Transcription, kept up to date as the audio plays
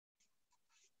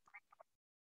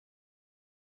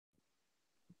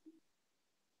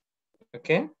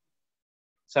Okay.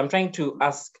 So I'm trying to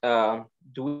ask,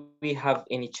 do we have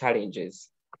any challenges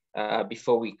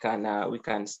before we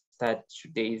can start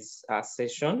today's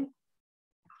session?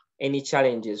 Any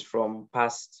challenges from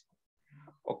past?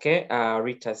 Okay,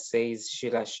 Rita says,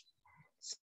 Sheila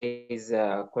says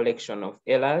collection of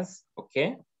errors.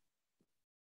 Okay.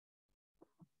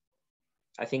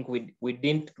 I think we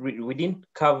didn't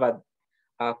cover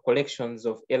collections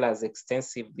of errors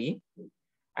extensively.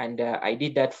 And I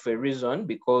did that for a reason,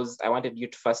 because I wanted you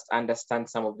to first understand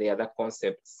some of the other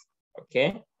concepts,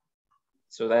 okay?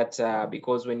 So that,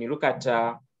 because when you look at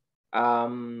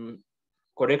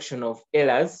correction of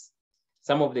errors,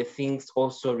 some of the things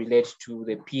also relate to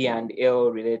the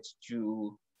P&L, relate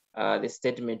to the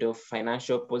statement of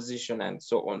financial position and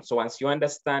so on. So once you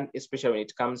understand, especially when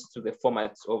it comes to the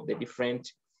formats of the different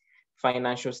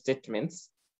financial statements,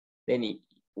 then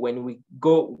when we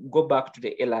go back to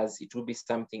the errors, it will be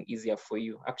something easier for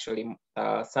you. Actually,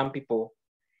 some people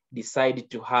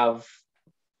decide to have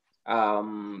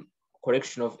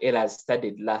correction of errors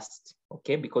studied last,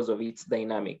 okay, because of its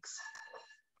dynamics.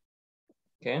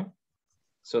 Okay,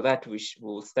 so that we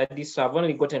will study. So I've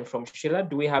only gotten from Sheila.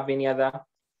 Do we have any other?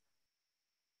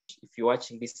 If you're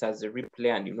watching this as a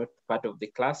replay and you're not part of the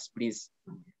class, please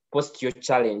post your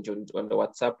challenge on the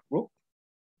WhatsApp group.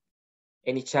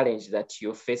 Any challenge that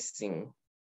you're facing,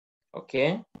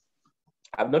 okay?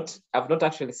 I've not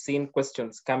actually seen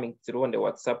questions coming through on the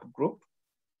WhatsApp group.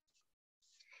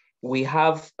 We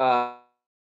have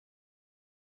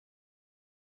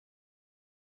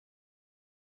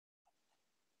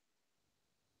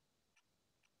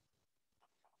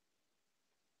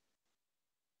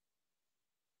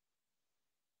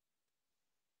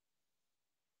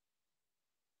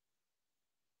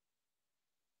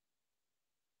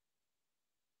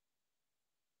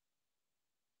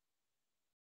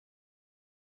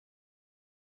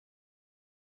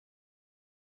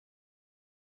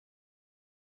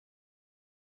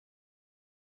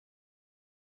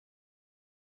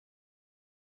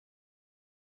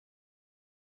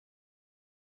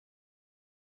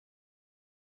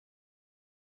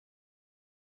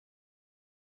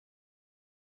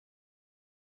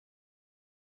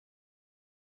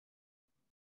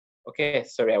okay,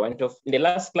 sorry, I went off. In the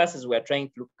last classes, we are trying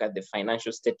to look at the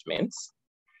financial statements.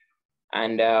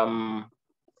 And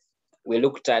we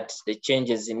looked at the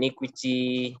changes in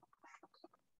equity,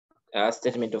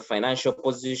 statement of financial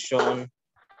position,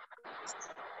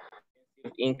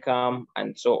 income,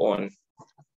 and so on.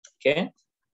 Okay.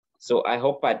 So I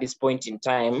hope at this point in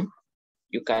time,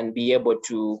 you can be able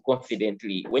to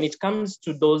confidently, when it comes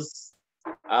to those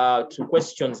two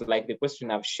questions, like the question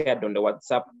I've shared on the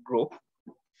WhatsApp group,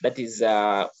 that is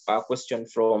a question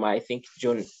from, I think,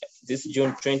 June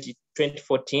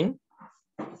 2014.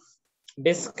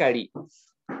 Basically,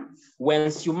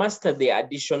 once you master the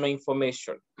additional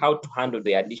information, how to handle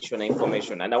the additional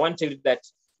information. And I want to tell you that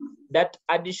that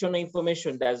additional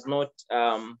information does not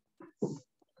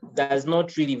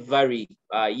really vary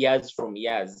years from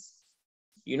years.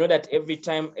 You know that every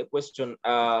time a question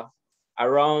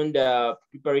around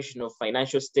preparation of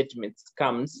financial statements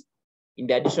comes, in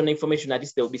the additional information, at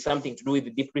least there will be something to do with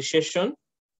the depreciation.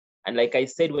 And like I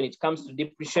said, when it comes to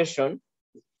depreciation,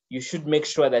 you should make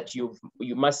sure that you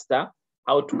master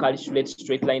how to calculate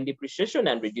straight line depreciation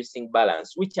and reducing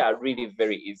balance, which are really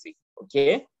very easy,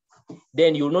 okay?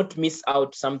 Then you'll not miss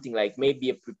out something like maybe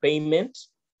a prepayment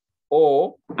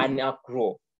or an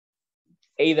accrual.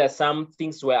 Either some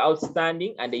things were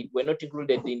outstanding and they were not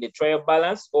included in the trial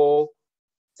balance, or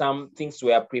some things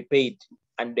were prepaid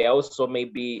and they also may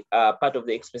be part of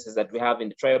the expenses that we have in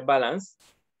the trial balance.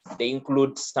 They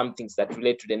include some things that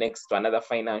relate to the next to another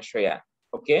financial year,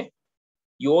 okay?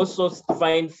 You also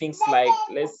find things like,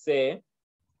 let's say,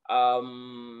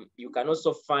 you can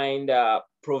also find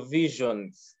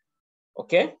provisions,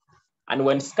 okay? And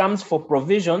when it comes for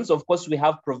provisions, of course, we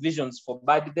have provisions for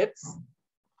bad debts.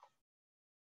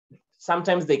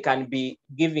 Sometimes they can be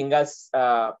giving us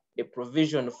a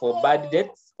provision for bad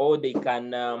debts, or they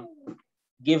can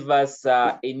give us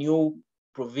a new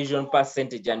provision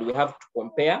percentage, and we have to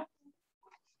compare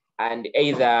and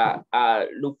either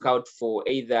look out for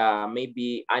either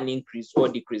maybe an increase or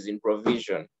decrease in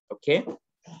provision, okay?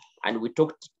 And we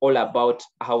talked all about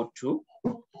how to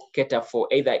cater for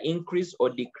either increase or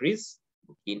decrease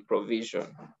in provision,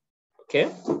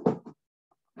 okay?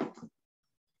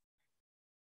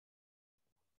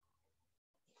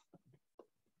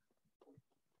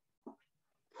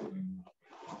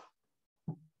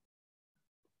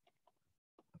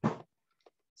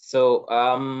 So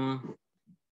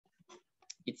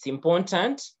it's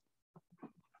important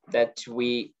that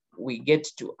we we get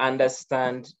to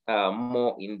understand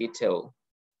more in detail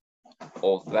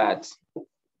of that.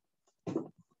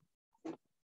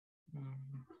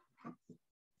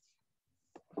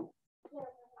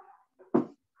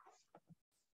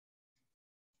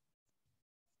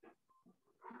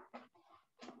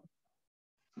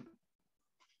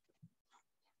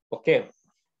 Okay.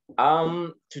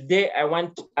 Today I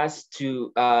want us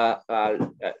to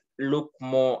look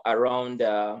more around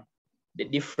the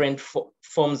different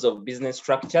forms of business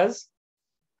structures.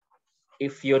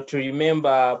 If you're to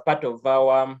remember part of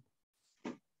our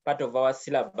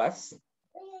syllabus,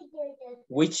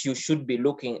 which you should be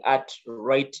looking at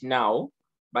right now,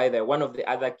 by the one of the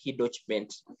other key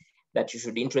documents that you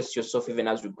should interest yourself even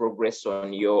as we progress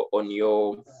on your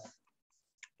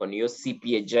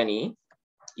CPA journey,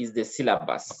 is the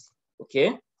syllabus.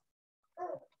 Okay,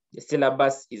 the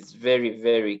syllabus is very,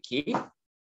 very key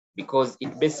because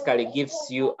it basically gives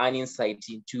you an insight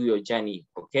into your journey.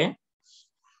 Okay,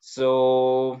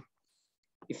 so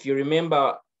if you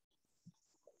remember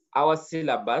our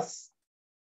syllabus,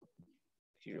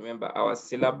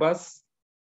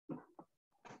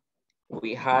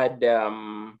 we had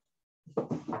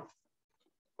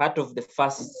part of the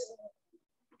first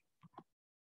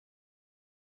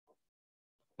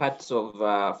parts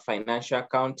of financial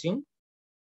accounting.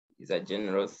 These are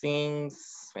general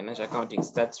things. Financial accounting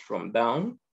starts from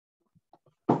down.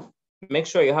 Make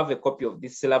sure you have a copy of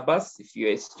this syllabus if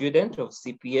you're a student of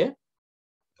CPA.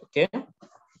 Okay.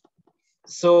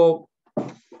 So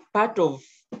part of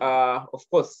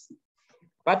course,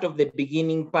 part of the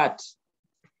beginning part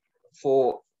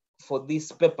for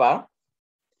this paper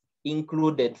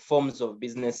included forms of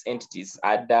business entities.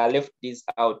 I'd left this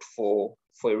out for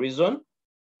a reason.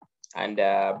 And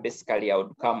basically I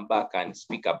would come back and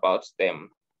speak about them.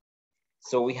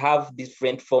 So we have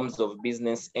different forms of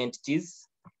business entities,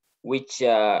 which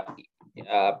the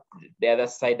other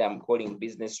side I'm calling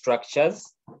business structures.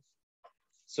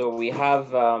 So we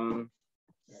have,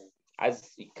 as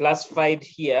classified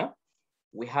here,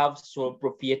 we have sole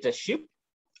proprietorship,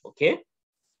 okay?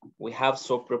 We have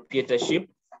sole proprietorship,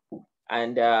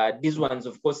 and these ones,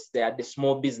 of course, they are the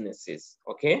small businesses,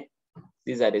 okay?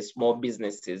 These are the small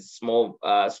businesses,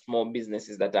 small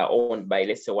businesses that are owned by,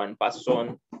 let's say, one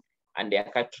person, and they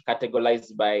are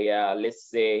categorized by, let's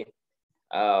say,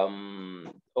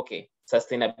 okay,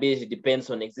 sustainability depends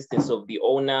on existence of the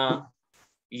owner,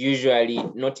 usually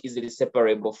not easily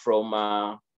separable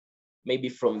from, maybe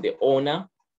from the owner.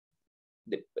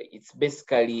 It's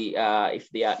basically, if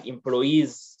they are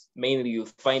employees, mainly you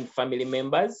find family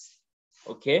members,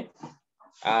 okay?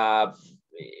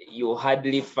 You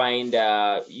hardly find,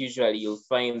 usually you'll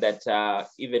find that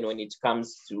even when it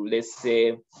comes to, let's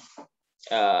say,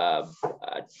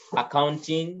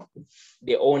 accounting,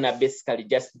 the owner basically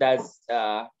just does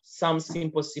some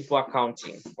simple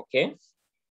accounting, okay?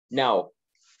 Now,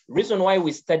 reason why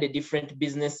we study different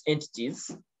business entities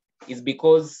is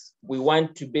because we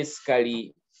want to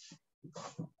basically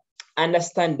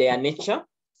understand their nature,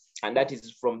 and that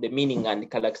is from the meaning and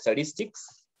characteristics,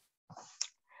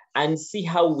 and see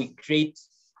how we create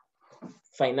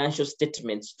financial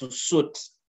statements to suit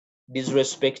these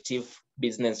respective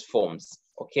business forms,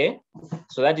 okay?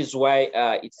 So that is why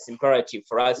it's imperative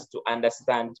for us to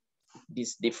understand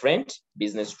these different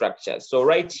business structures. So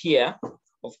right here,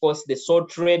 of course, the sole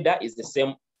trader is the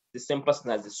same person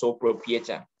as the sole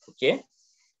proprietor, okay?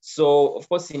 So of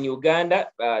course, in Uganda,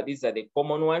 these are the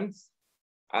common ones,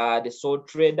 the sole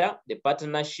trader, the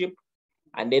partnership,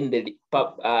 and then the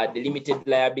limited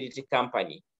liability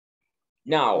company.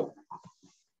 Now,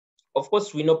 of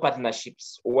course, we know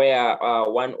partnerships where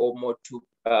one or more two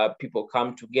people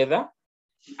come together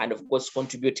and of course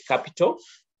contribute capital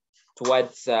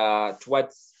towards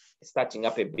starting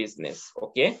up a business,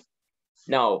 okay?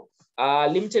 Now,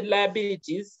 limited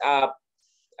liabilities are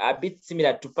a bit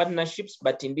similar to partnerships,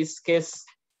 but in this case,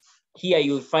 here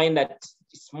you'll find that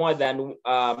it's more than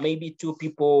maybe two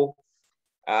people.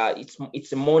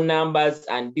 It's more numbers,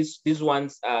 and these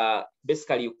ones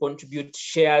basically you contribute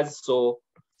shares. So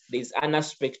there's an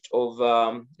aspect of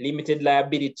limited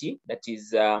liability that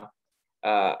is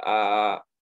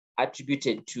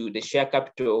attributed to the share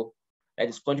capital that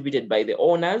is contributed by the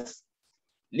owners.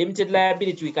 Limited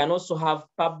liability, we can also have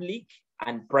public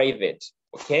and private,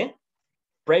 okay?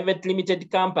 Private limited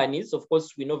companies, of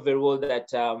course, we know very well that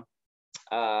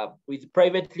with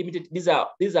private limited, these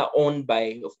are owned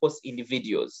by, of course,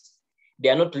 individuals. They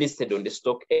are not listed on the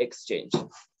stock exchange.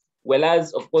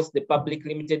 Whereas, of course, the public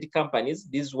limited companies,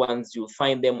 these ones, you'll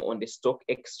find them on the stock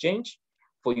exchange.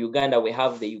 For Uganda, we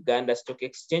have the Uganda Stock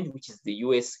Exchange, which is the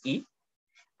USE.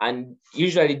 And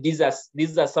usually these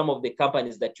are some of the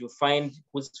companies that you find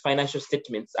whose financial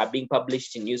statements are being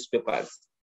published in newspapers,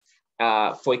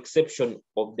 for exception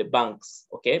of the banks,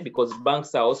 okay? Because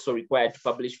banks are also required to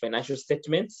publish financial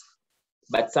statements,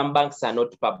 but some banks are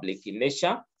not public in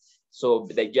nature. So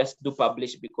they just do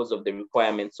publish because of the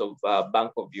requirements of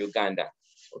Bank of Uganda,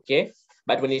 okay?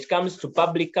 But when it comes to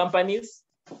public companies,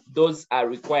 those are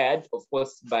required, of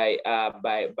course, by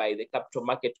the Capital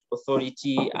Market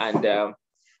Authority and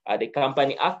the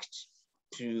Company Act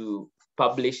to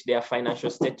publish their financial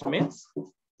statements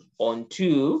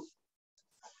onto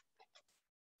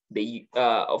the,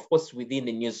 of course, within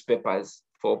the newspapers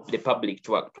for the public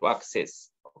to access,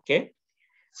 okay?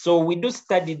 So we do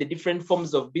study the different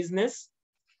forms of business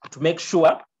to make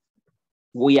sure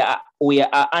we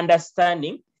are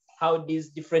understanding how these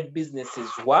different businesses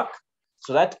work,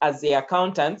 so that as the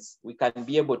accountants, we can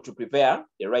be able to prepare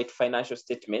the right financial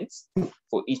statements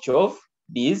for each of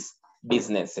these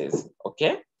businesses,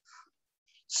 okay?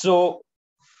 So,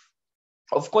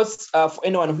 of course, for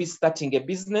anyone who is starting a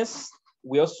business,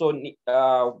 we also need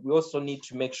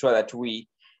to make sure that we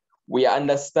are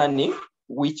understanding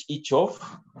which each of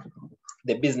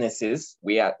the businesses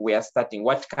we are starting,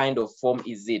 what kind of form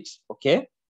is it, okay?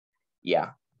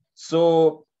 Yeah.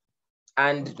 So,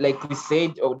 and like we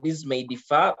said, this may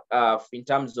differ in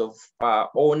terms of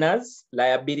owners,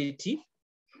 liability.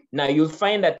 Now you'll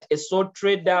find that a sole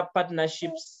trader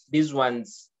partnerships, these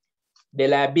ones, the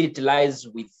liability lies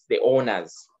with the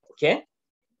owners, okay?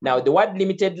 Now the word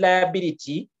limited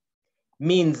liability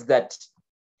means that,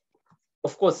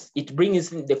 of course, it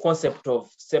brings in the concept of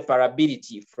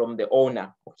separability from the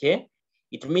owner, okay?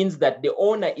 It means that the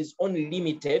owner is only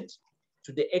limited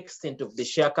to the extent of the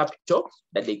share capital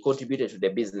that they contributed to the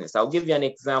business. I'll give you an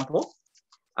example.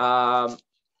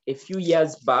 A few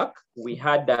years back, we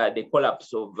had the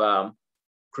collapse of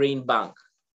Crane Bank,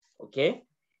 okay?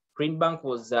 Crane Bank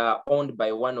was owned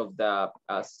by one of the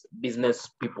business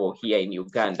people here in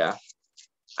Uganda.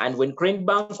 And when Crane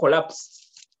Bank collapsed,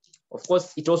 of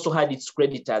course, it also had its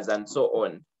creditors and so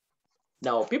on.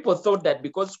 Now, people thought that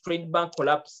because Crane Bank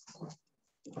collapsed,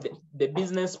 the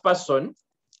business person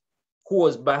who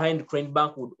was behind Crane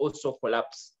Bank would also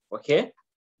collapse, okay?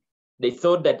 They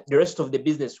thought that the rest of the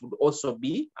business would also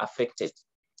be affected.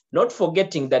 Not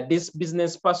forgetting that this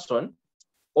business person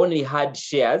only had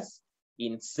shares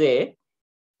in, say,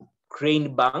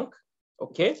 Crane Bank,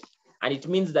 okay? And it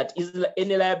means that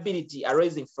any liability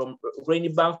arising from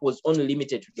Crane Bank was only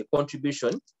limited to the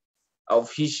contribution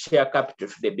of his share capital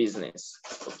to the business,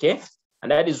 okay?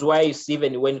 And that is why you see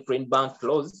even when Crane Bank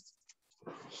closed,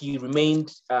 he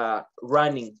remained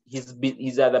running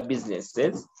his other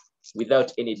businesses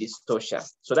without any distortion.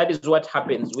 So that is what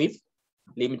happens with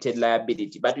limited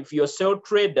liability. But if you're a sole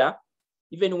trader,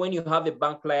 even when you have a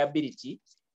bank liability,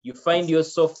 you find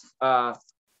yourself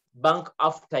bank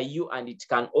after you, and it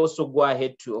can also go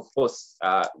ahead to, of course,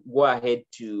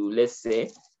 let's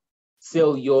say,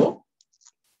 sell your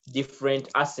different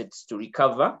assets to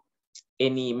recover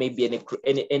any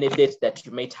debt that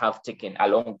you might have taken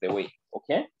along the way,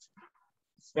 okay?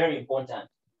 It's very important.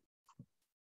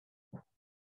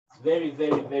 Very,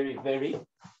 very, very, very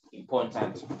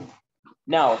important.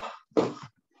 Now,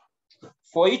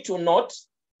 for you to note,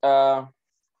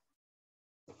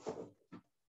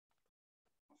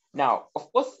 now,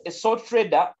 of course, a sole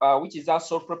trader, which is our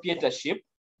sole proprietorship,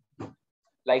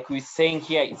 like we're saying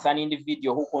here, it's an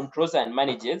individual who controls and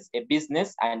manages a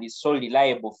business and is solely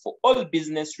liable for all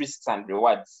business risks and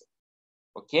rewards,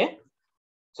 okay?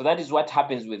 So that is what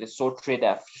happens with a sole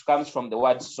trader, which comes from the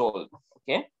word sole,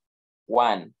 okay?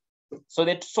 One. So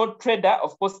the sole trader,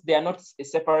 of course, they are not a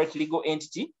separate legal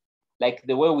entity, like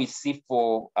the way we see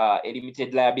for a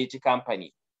limited liability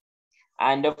company.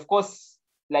 And of course,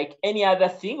 like any other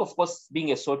thing, of course,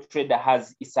 being a sole trader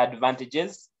has its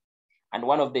advantages. And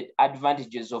one of the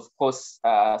advantages, of course,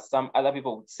 some other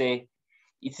people would say,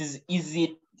 it is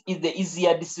the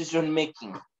easier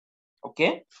decision-making,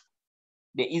 okay?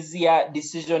 The easier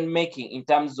decision-making in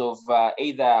terms of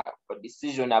either a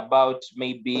decision about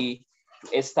maybe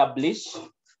to establish,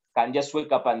 can just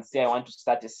wake up and say, I want to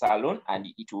start a salon, and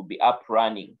it will be up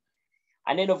running.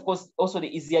 And then, of course, also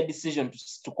the easier decision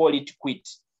to call it quit,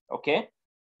 okay?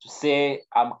 To say,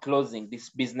 I'm closing this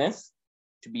business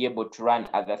to be able to run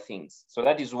other things. So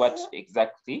that is what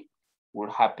exactly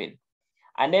will happen.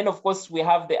 And then, of course, we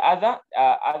have the other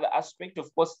aspect.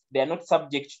 Of course, they are not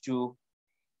subject to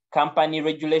company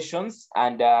regulations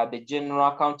and the general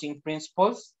accounting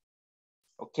principles,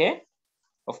 okay?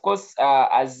 Of course,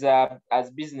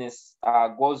 as business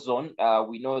goes on,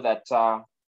 we know that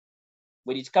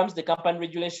when it comes to the company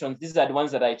regulations, these are the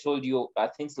ones that I told you,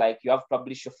 things like you have to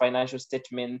publish your financial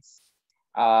statements,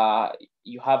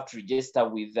 you have to register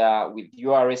with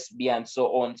URSB and so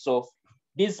on. So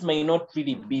this may not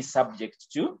really be subject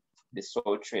to the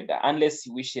sole trader unless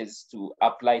he wishes to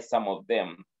apply some of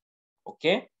them,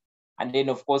 okay? And then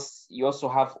of course, you also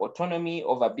have autonomy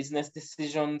over business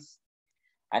decisions.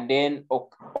 And then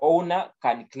owner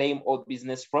can claim all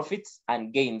business profits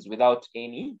and gains without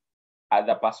any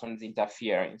other person's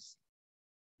interference.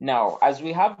 Now, as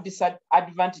we have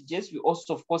disadvantages, we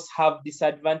also of course have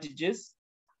disadvantages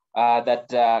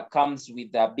that comes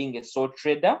with being a sole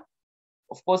trader.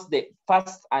 Of course, the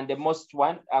first and the most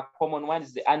common one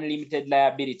is the unlimited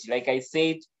liability. Like I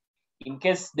said, in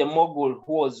case the mogul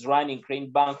who was running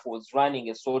Crane Bank was running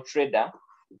a sole trader,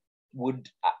 would,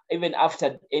 even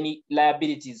after any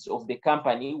liabilities of the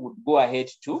company, would go ahead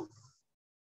to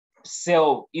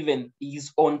sell even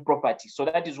his own property. So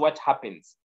that is what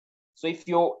happens. So if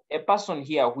you're a person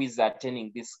here who is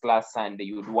attending this class and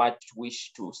you would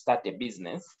wish to start a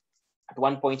business at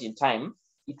one point in time,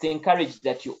 it's encouraged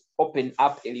that you open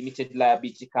up a limited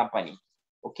liability company,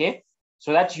 okay?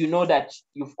 So that you know that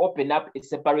you've opened up a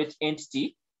separate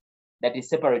entity that is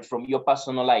separate from your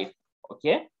personal life,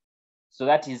 okay? So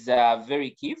that is very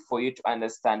key for you to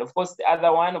understand. Of course, the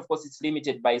other one, of course, it's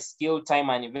limited by skill, time,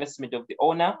 and investment of the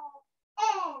owner.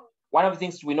 One of the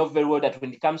things we know very well that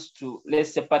when it comes to,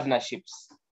 let's say, partnerships,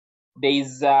 there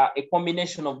is a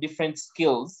combination of different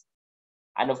skills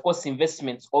and of course,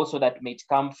 investments also that may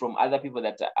come from other people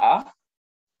that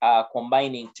are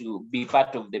combining to be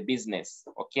part of the business,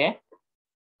 okay?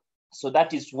 So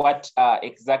that is what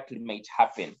exactly might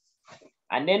happen.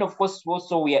 And then of course,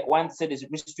 also we once said is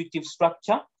restrictive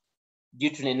structure due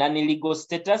to the non-legal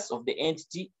status of the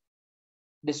entity.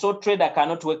 The sole trader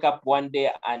cannot wake up one day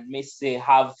and may say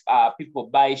have people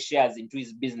buy shares into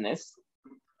his business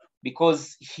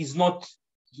because he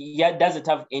doesn't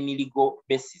have any legal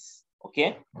basis,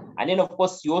 okay? And then of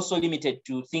course, you're also limited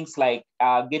to things like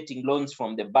getting loans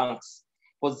from the banks,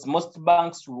 because most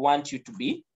banks will want you to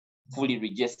be fully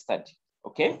registered,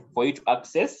 okay? For you to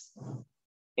access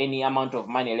any amount of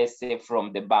money, let's say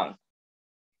from the bank.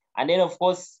 And then of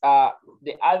course,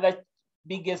 the other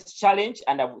biggest challenge,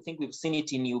 and I think we've seen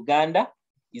it in Uganda,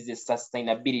 is the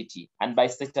sustainability. And by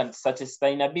such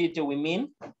sustainability, we mean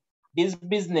these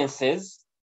businesses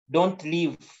don't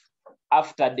live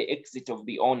after the exit of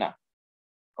the owner,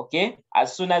 okay?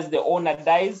 As soon as the owner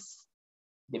dies,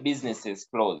 the businesses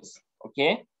close,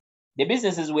 okay? The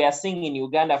businesses we are seeing in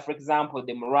Uganda, for example,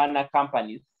 the Murana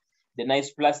companies, the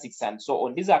Nice Plastics and so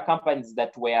on, these are companies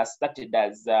that were started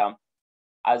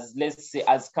as let's say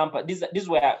as companies. These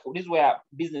were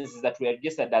businesses that were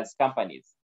registered as companies.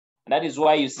 And that is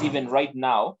why you see even right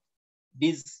now,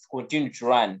 these continue to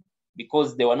run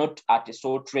because they were not at a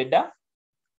sole trader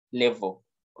level,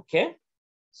 okay?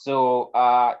 So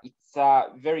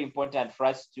it's very important for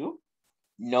us to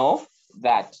know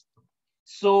that.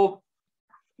 So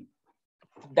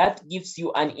that gives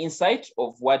you an insight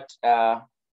of what,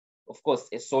 of course,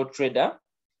 a sole trader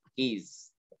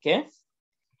is, okay?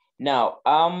 Now,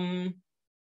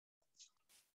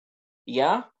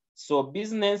 yeah, so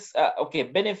business, okay,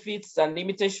 benefits and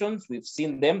limitations, we've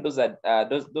seen them. Those are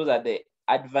the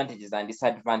advantages and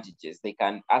disadvantages. They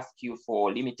can ask you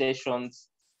for limitations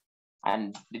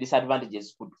and the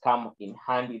disadvantages could come in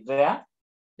handy there.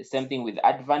 The same thing with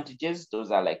advantages,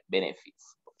 those are like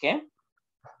benefits, okay?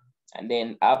 And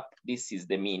then up, this is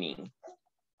the meaning.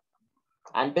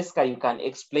 And basically you can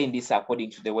explain this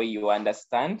according to the way you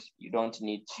understand. You don't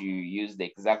need to use the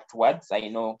exact words. I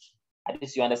know at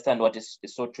least you understand what a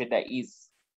sole trader is.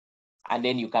 And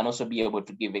then you can also be able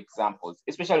to give examples,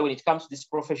 especially when it comes to this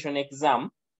professional exam.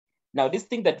 Now, this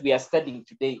thing that we are studying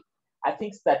today are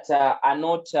things that are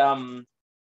not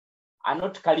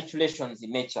calculations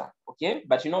in nature, okay?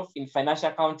 But you know, in financial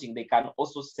accounting, they can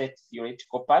also set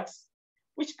theoretical parts,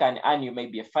 which can earn you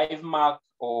maybe a 5 mark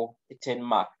or a 10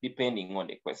 mark, depending on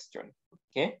the question,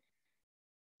 okay?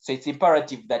 So it's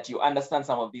imperative that you understand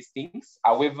some of these things,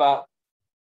 however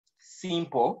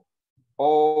simple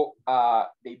or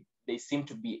they seem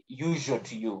to be usual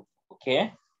to you,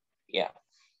 okay? Yeah.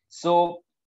 So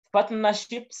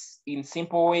partnerships, in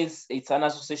simple ways, it's an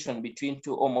association between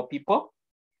two or more people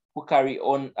who carry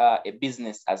on a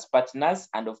business as partners,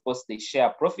 and of course they share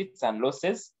profits and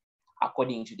losses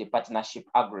according to the partnership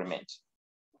agreement.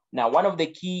 Now, one of the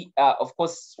key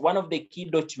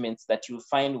documents that you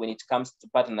find when it comes to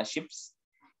partnerships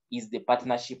is the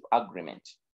partnership agreement.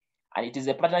 And it is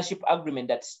a partnership agreement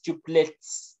that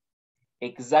stipulates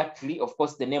exactly, of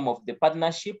course, the name of the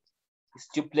partnership,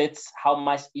 stipulates how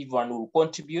much everyone will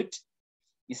contribute,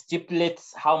 It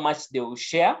stipulates how much they will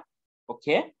share,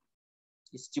 okay?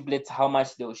 It stipulates how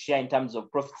much they will share in terms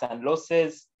of profits and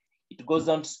losses. It goes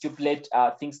on to stipulate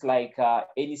things like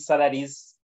any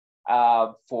salaries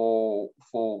for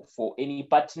any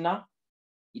partner.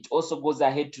 It also goes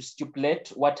ahead to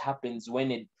stipulate what happens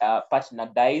when a partner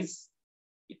dies.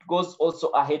 It goes also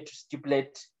ahead to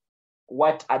stipulate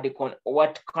what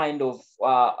kind of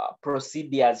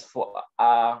procedures for,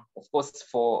 of course,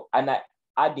 for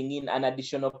adding in an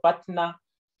additional partner.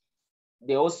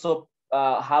 They also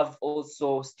have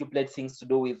also stipulate things to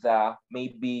do with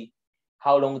maybe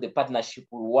how long the partnership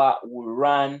will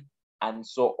run and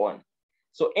so on.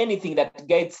 So anything that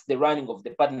guides the running of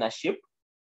the partnership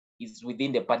is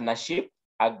within the partnership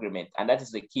agreement, and that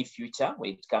is the key feature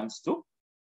when it comes to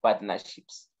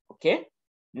partnerships. Okay.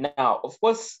 Now, of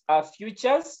course,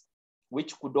 futures,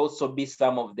 which could also be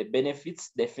some of the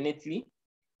benefits, definitely.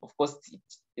 Of course,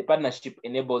 the partnership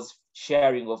enables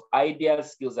sharing of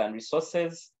ideas, skills, and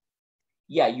resources.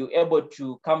 Yeah, you're able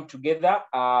to come together,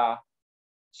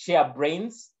 share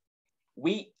brains.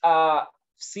 We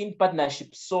seen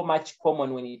partnerships so much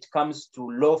common when it comes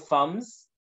to law firms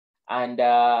and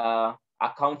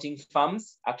accounting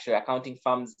firms. Actually, accounting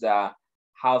firms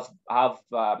have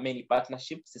many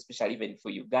partnerships, especially even for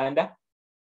Uganda.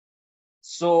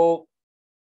 So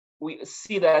we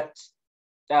see that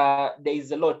there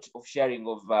is a lot of sharing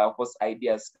of course,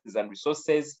 ideas, skills, and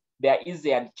resources. They are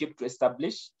easy and cheap to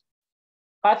establish.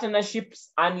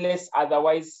 Partnerships, unless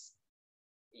otherwise,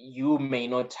 you may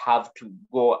not have to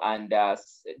go and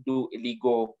do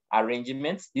legal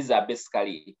arrangements. These are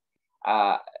basically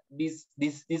these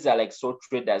are like sole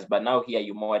traders, but now here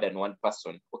you're more than one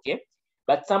person, okay?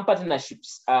 But some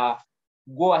partnerships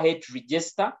go ahead to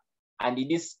register, and in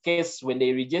this case, when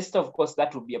they register, of course,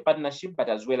 that will be a partnership, but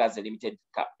as well as a limited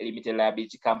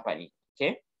liability company,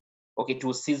 okay? Okay,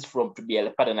 to cease from to be a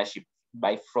partnership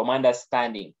from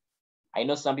understanding. I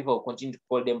know some people will continue to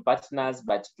call them partners,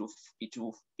 but it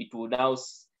will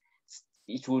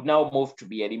now move to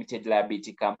be a limited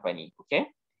liability company, okay?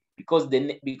 Because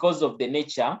of the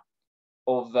nature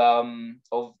of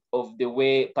the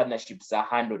way partnerships are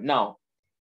handled. Now,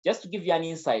 just to give you an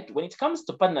insight, when it comes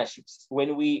to partnerships,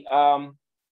 when we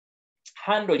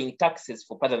handling taxes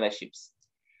for partnerships,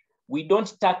 we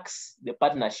don't tax the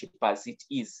partnership as it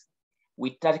is.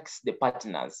 We tax the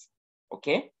partners,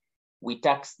 okay? We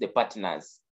tax the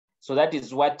partners. So that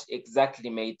is what exactly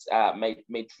made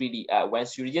really,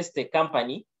 once you register a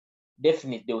company,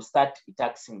 definitely they will start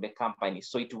taxing the company.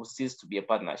 So it will cease to be a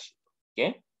partnership,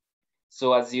 okay?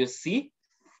 So as you see,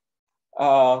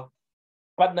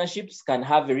 partnerships can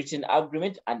have a written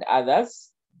agreement and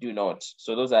others do not.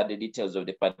 So those are the details of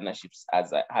the partnerships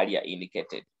as I earlier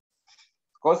indicated.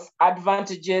 Of course,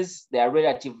 advantages, they are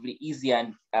relatively easy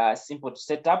and simple to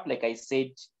set up. Like I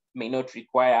said, may not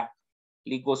require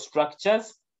legal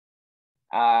structures.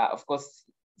 Of course,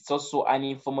 it's also an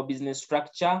informal business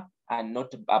structure and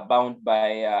not bound by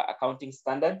accounting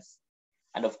standards.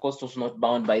 And of course, also not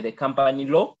bound by the company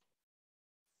law.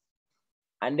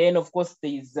 And then, of course,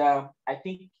 there is, I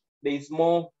think there is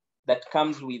more that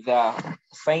comes with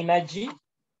synergy.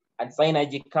 And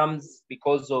synergy comes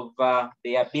because of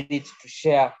the ability to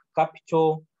share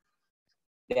capital,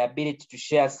 the ability to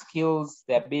share skills,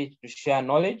 the ability to share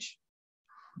knowledge,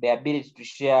 the ability to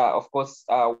share, of course,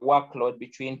 workload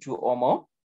between two or more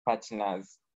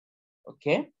partners,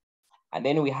 okay? And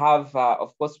then we have,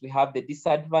 of course, we have the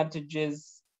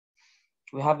disadvantages.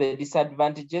 We have the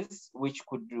disadvantages, which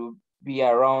could be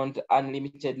around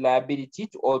unlimited liability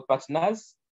to all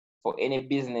partners for any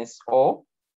business or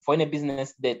for any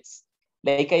business debts.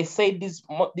 Like I said, these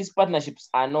partnerships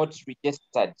are not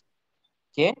registered,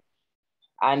 okay?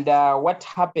 And what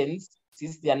happens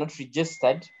since they are not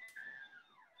registered,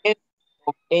 in case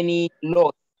of any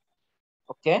loss,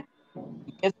 okay?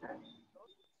 In case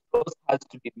loss has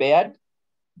to be bared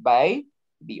by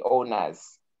the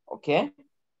owners, okay?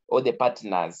 Or the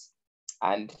partners.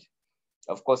 And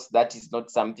of course, that is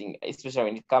not something, especially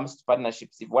when it comes to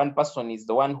partnerships. If one person is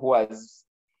the one who has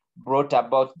brought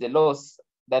about the loss,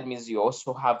 that means you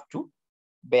also have to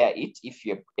bear it if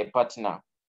you're a partner.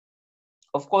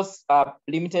 Of course,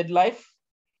 limited life.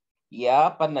 Yeah,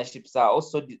 partnerships are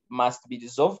also must be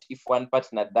dissolved if one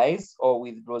partner dies or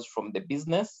withdraws from the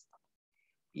business.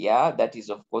 Yeah, that is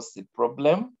of course the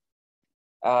problem.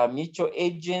 Mutual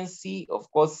agency, of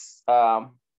course, a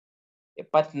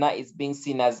partner is being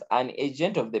seen as an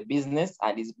agent of the business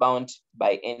and is bound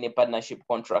by any partnership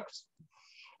contract.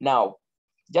 Now,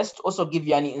 just to also give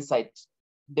you an insight,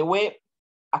 the way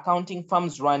accounting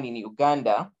firms run in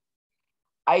Uganda,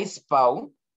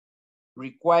 ISPAO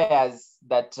requires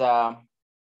that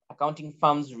accounting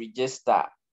firms register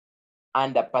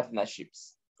under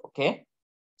partnerships, okay?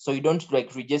 So you don't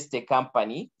like register a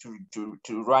company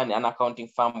to run an accounting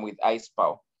firm with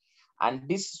iSPOW. And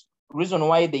this reason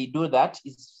why they do that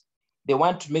is they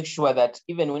want to make sure that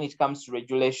even when it comes to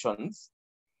regulations,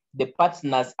 the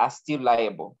partners are still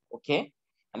liable, okay?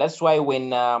 And that's why when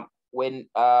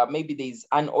maybe there's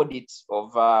an audit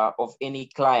of any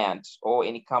client or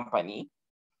any company,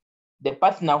 the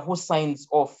partner who signs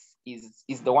off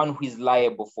is the one who is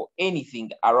liable for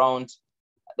anything around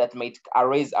that might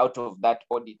arise out of that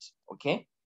audit, okay?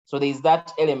 So there's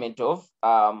that element of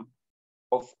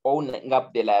owning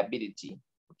up the liability,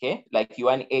 okay? Like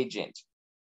you're an agent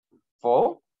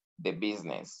for the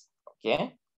business,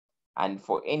 okay? And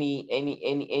for any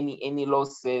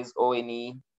losses or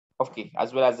any, okay,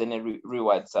 as well as any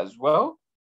rewards as well,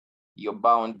 you're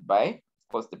bound by,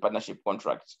 of course, the partnership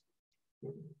contract.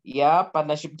 Yeah,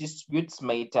 partnership disputes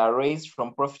might arise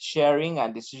from profit sharing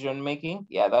and decision making.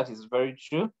 Yeah, that is very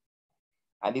true.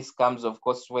 And this comes, of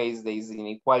course, ways there is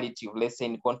inequality of, let's say,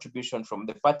 in contribution from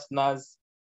the partners.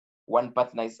 One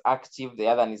partner is active, the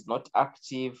other is not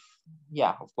active.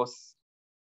 Yeah, of course,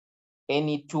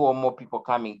 any two or more people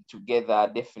coming together,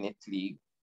 definitely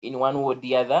in one way or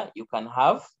the other, you can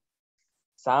have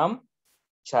some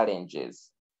challenges.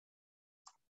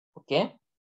 Okay.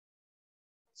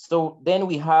 So then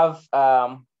we have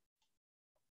the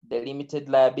limited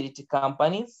liability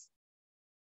companies.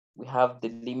 We have the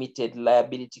limited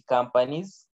liability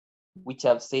companies, which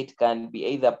I've said can be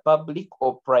either public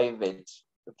or private,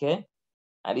 okay?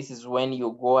 And this is when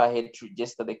you go ahead to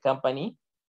register the company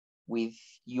with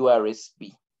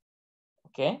URSP,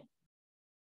 okay?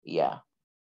 Yeah.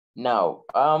 Now,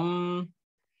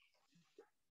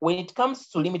 when it comes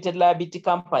to limited liability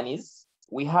companies,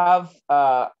 we have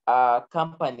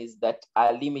companies that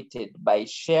are limited by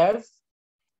shares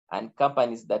and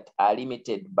companies that are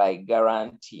limited by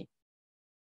guarantee.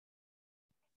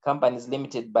 Companies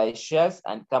limited by shares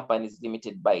and companies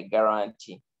limited by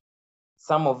guarantee.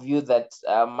 Some of you that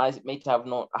might have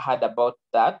not heard about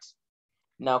that.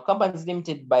 Now, companies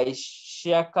limited by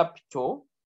share capital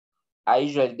are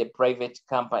usually the private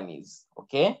companies,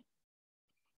 okay?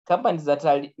 Companies that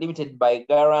are limited by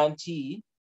guarantee,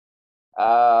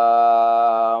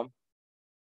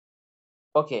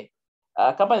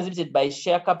 companies limited by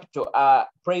share capital are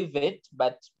private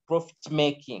but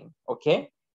profit-making,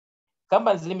 okay?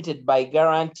 Companies limited by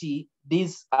guarantee,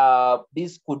 these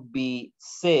could be,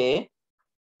 say,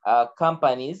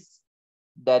 companies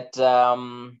that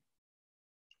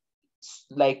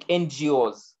like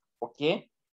NGOs, okay?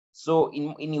 So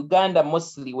in Uganda,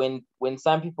 mostly when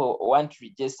some people want to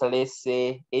register, let's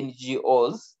say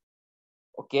NGOs,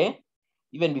 okay,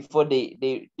 even before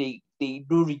they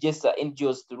do register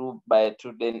NGOs through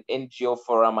the NGO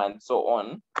forum and so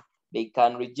on, they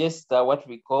can register what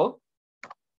we call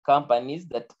companies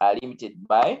that are limited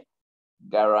by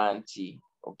guarantee,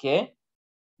 okay?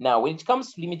 Now, when it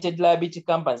comes to limited liability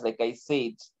companies, like I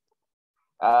said,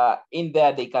 in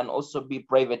there, they can also be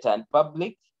private and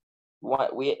public.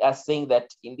 We are saying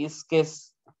that in this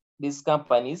case, these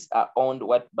companies are owned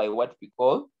by what we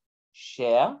call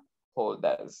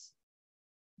shareholders.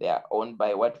 They are owned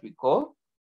by what we call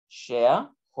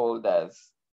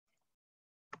shareholders.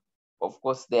 Of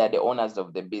course, they are the owners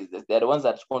of the business. They are the ones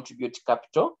that contribute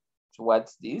capital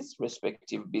towards these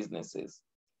respective businesses.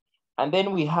 And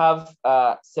then we have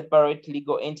a separate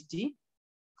legal entity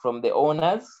from the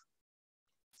owners,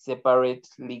 separate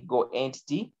legal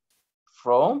entity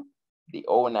from the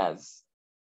owners.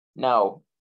 Now,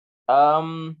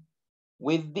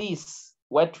 with this,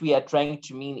 what we are trying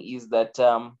to mean is that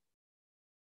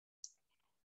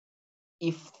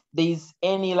if there's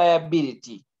any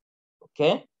liability,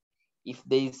 okay? If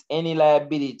there's any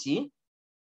liability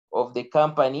of the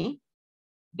company,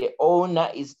 the owner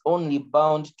is only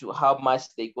bound to how much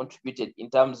they contributed in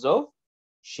terms of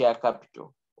share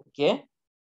capital, okay?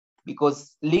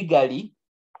 Because legally,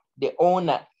 the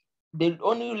owner, the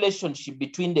only relationship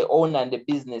between the owner and the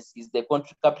business is the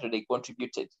capital they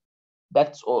contributed.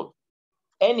 That's all.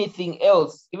 Anything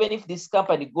else, even if this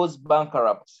company goes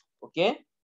bankrupt, okay?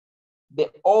 The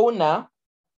owner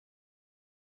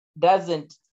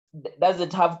doesn't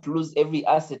have to lose every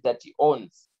asset that he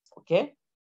owns, okay?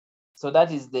 So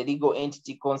that is the legal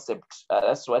entity concept.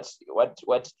 That's what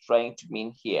trying to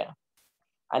mean here.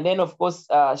 And then, of course,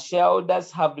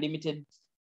 shareholders have limited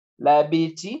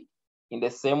liability in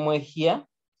the same way here.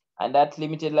 And that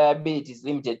limited liability is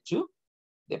limited to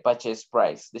the purchase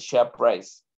price, the share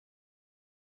price,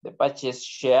 the purchase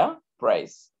share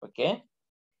price, okay?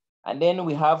 And then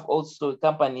we have also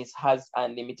companies has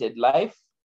unlimited life.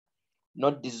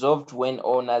 not dissolved when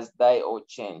owners die or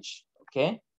change.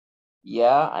 Okay.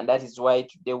 Yeah, and that is why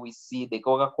today we see the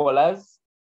Coca-Colas.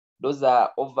 Those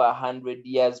are over 100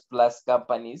 years plus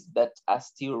companies that are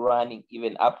still running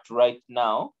even up to right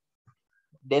now,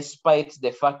 despite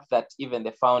the fact that even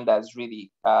the founders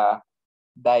really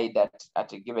died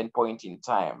at a given point in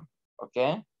time.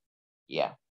 Okay.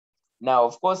 Yeah. Now,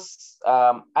 of course,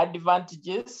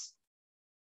 advantages,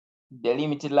 the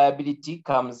limited liability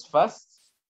comes first,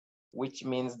 which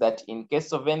means that in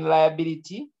case of any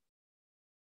liability,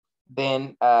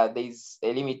 then there's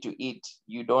a limit to it.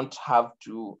 You don't have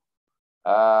to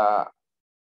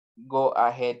go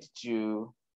ahead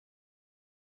to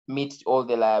meet all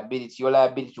the liability. Your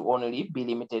liability will only be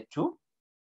limited to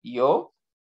your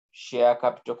share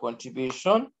capital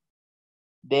contribution.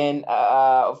 Then,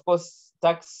 of course,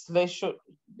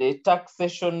 the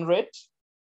taxation rate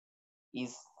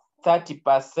is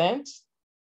 30%.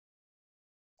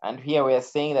 And here we are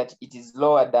saying that it is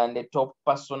lower than the top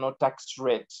personal tax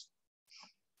rate.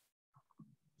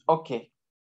 Okay.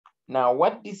 Now,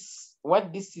 what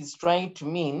this is trying to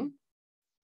mean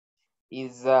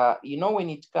is, when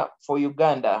it comes for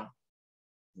Uganda,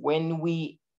 when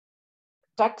we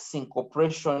taxing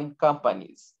corporation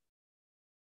companies,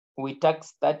 we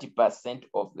tax 30%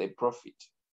 of the profit.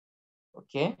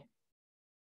 Okay.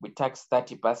 We tax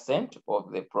 30%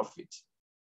 of the profit.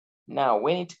 Now,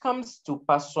 when it comes to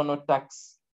personal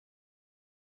tax,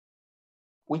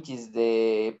 which is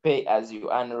the pay as you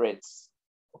earn rates,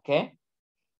 okay?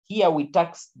 Here we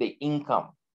tax the income,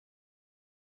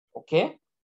 okay?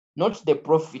 Not the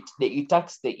profit, you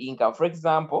tax the income. For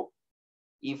example,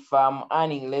 if I'm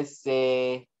earning, let's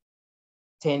say,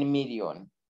 10 million,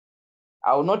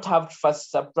 I will not have to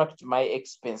first subtract my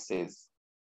expenses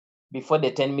before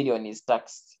the 10 million is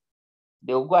taxed.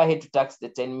 They'll go ahead to tax the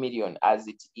 10 million as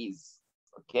it is,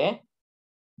 okay?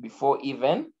 Before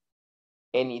even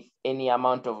any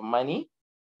amount of money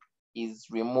is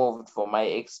removed for my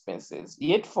expenses.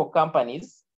 Yet for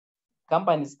companies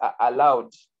are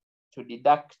allowed to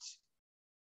deduct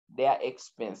their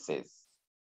expenses,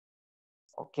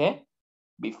 okay,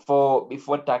 before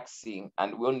taxing,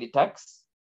 and we only tax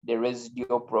the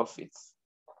residual profits.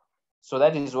 So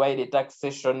that is why the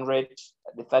taxation rate,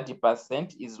 the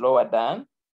 30%, is lower than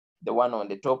the one on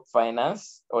the top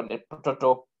finance or the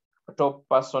top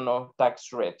personal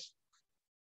tax rate.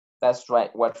 That's right,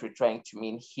 what we're trying to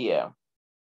mean here.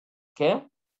 Okay.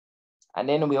 And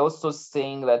then we're also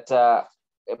saying that a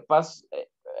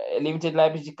limited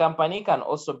liability company can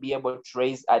also be able to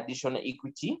raise additional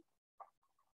equity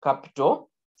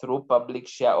capital through public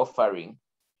share offering.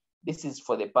 This is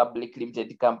for the public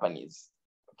limited companies.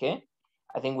 Okay.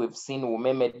 I think we've seen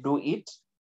Umeme do it.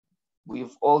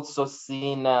 We've also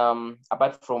seen,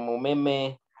 apart from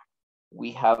Umeme,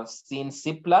 we have seen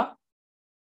Cipla,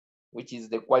 which is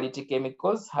the Quality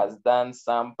Chemicals, has done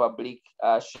some public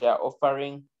share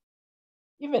offering.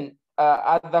 Even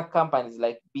other companies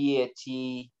like BAT,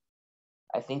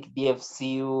 I think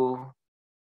DFCU,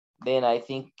 then I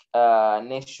think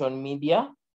Nation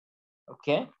Media,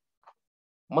 okay?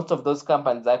 Most of those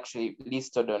companies actually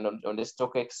listed on the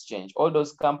stock exchange. All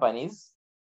those companies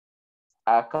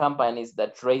are companies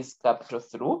that raise capital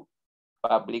through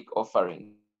public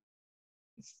offerings,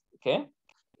 okay?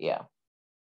 Yeah.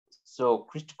 So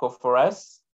critical for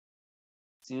us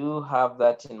to have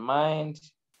that in mind,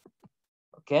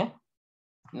 okay?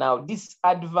 Now,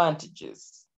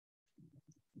 disadvantages.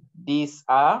 These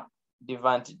are the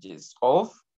advantages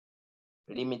of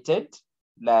limited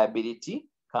liability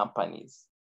companies.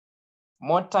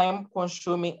 More time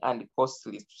consuming and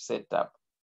costly to set up.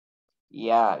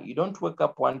 Yeah, you don't wake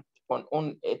up on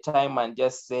a time and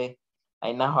just say,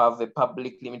 I now have a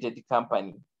public limited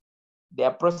company. There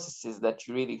are processes that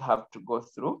you really have to go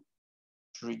through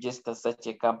to register such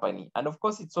a company. And of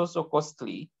course, it's also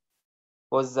costly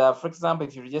because, for example,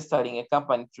 if you're registering a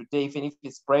company today, even if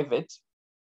it's private,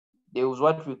 there is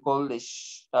what we call the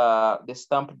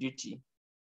stamp duty.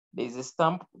 There is a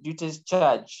stamp duty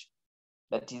charge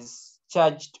that is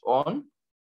charged on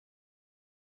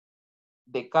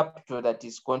the capital that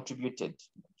is contributed,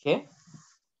 okay?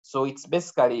 So it's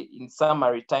basically, in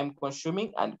summary, time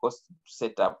consuming and cost to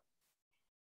set up.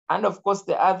 And of course,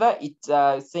 the other, it's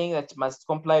saying that it must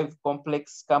comply with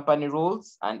complex company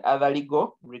rules and other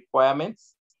legal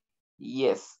requirements.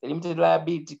 Yes, a limited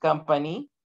liability company,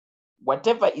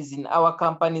 whatever is in our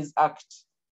Companies Act,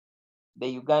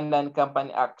 the Ugandan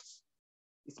Company Act,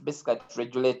 it's basically to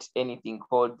regulate anything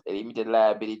called a limited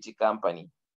liability company,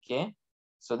 okay?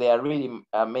 So there are really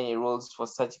many rules for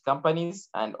such companies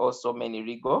and also many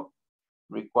legal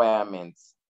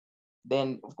requirements.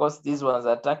 Then, of course, these ones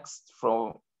are taxed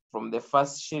from the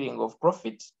first shilling of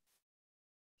profit.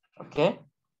 Okay.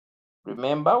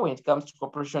 Remember, when it comes to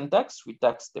corporation tax, we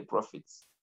tax the profits.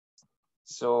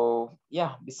 So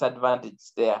yeah, disadvantage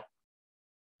there.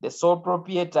 The sole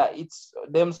proprietor, it's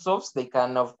themselves, they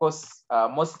can, of course,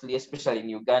 mostly, especially in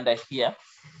Uganda here,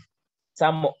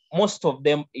 most of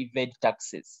them evade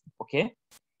taxes. Okay.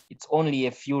 It's only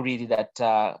a few really that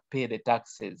pay the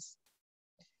taxes.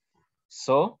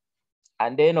 So,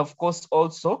 and then of course,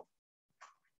 also,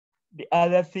 the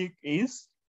other thing is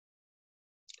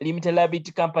limited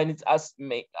liability companies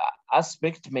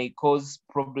aspect may cause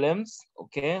problems.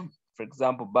 Okay. For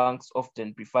example, banks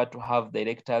often prefer to have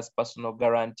directors' personal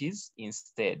guarantees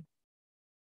instead.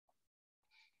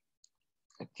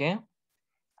 Okay.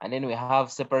 And then we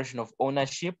have separation of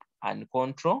ownership and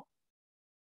control.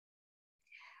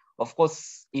 Of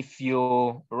course, if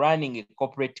you're running a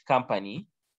corporate company,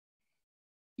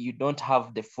 you don't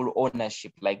have the full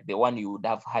ownership like the one you would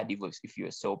have had if you're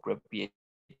a sole proprietor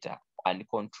and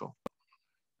control.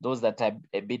 Those that are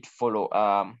a bit follow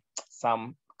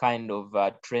some kind of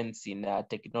trends in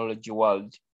technology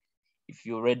world. If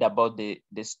you read about the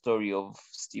story of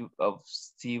Steve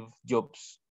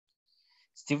Jobs,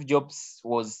 Steve Jobs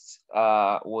was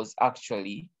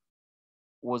actually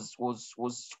was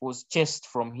chased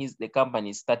from the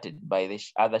company started by the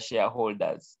other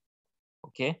shareholders.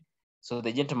 Okay, so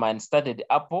the gentleman started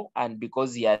Apple, and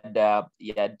because he had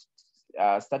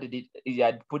started it, he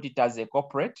had put it as a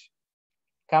corporate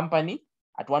company.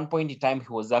 At one point in time, he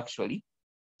was actually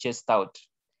chased out.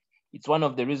 It's one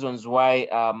of the reasons why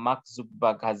Mark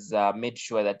Zuckerberg has made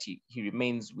sure that he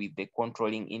remains with the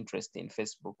controlling interest in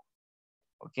Facebook.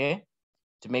 Okay,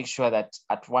 to make sure that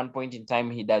at one point in time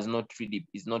he is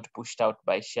not pushed out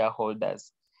by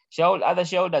shareholders. Other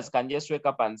shareholders can just wake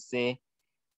up and say,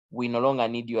 we no longer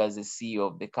need you as the CEO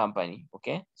of the company.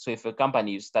 Okay, so if a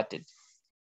company you started,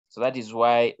 so that is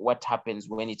why what happens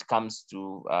when it comes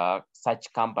to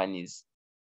such companies.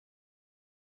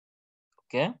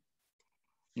 Okay,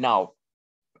 now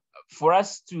for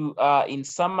us to in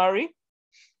summary,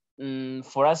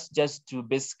 for us just to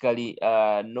basically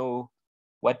know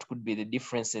what could be the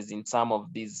differences in some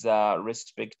of these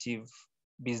respective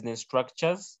business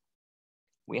structures.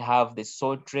 We have the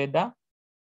sole trader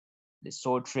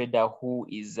who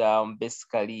is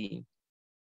basically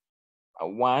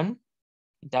one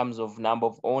in terms of number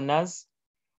of owners.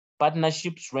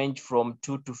 Partnerships range from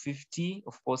 2 to 50,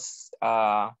 of course,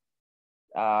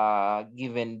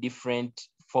 given different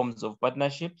forms of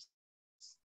partnerships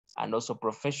and also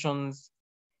professions.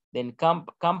 Then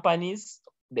companies,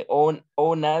 the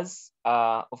owners,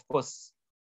 of course,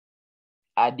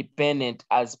 are dependent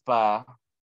as per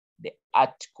the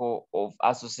article of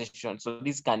association. So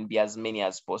this can be as many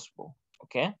as possible,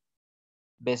 okay?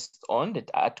 Based on the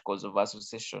articles of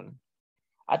association.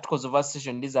 Articles of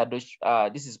association, these are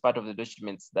this is part of the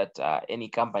documents that any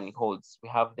company holds. We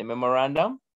have the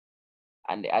memorandum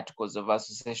and the articles of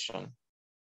association.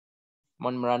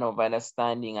 Memorandum of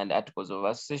understanding and articles of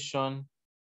association.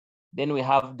 Then we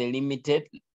have the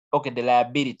the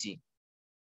liability.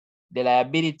 The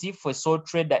liability for sole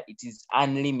trader, it is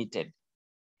unlimited.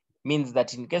 Means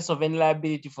that in case of any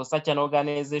liability for such an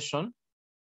organization,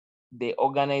 the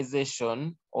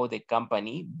organization or the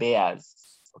company bears,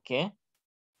 okay?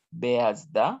 Bears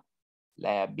the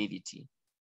liability.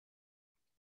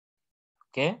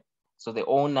 Okay, so the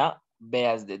owner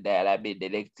bears the liability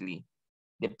directly.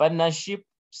 The partnership,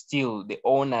 still the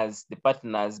owners, the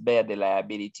partners bear the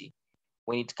liability.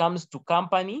 When it comes to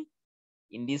company,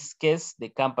 in this case, the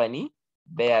company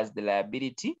bears the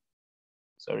liability.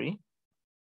 Sorry.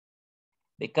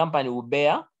 The company will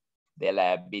bear the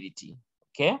liability,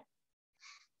 okay?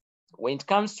 When it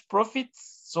comes to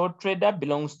profits, sole trader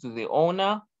belongs to the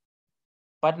owner.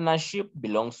 Partnership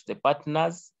belongs to the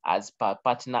partners as per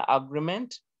partner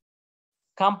agreement.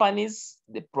 Companies,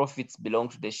 the profits belong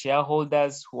to the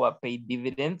shareholders who are paid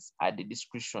dividends at the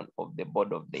discretion of the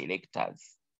board of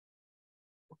directors.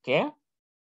 Okay?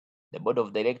 The board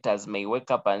of directors may wake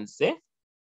up and say,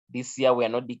 this year we are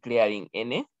not declaring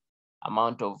any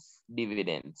amount of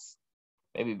dividends.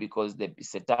 Maybe because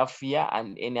it's a tough year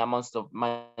and any amounts of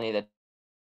money that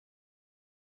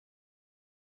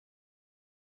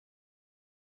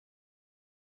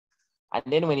and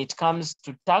then when it comes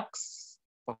to tax,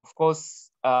 of course,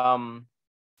 when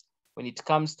it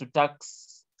comes to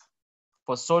tax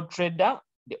for sole trader,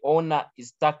 the owner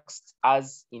is taxed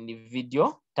as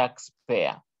individual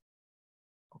taxpayer.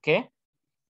 Okay,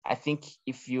 I think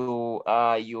if you've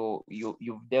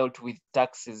dealt with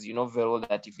taxes, you know very well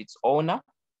that if it's owner,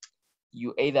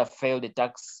 you either fail the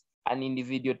tax, an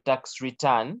individual tax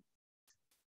return,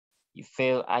 you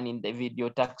file an individual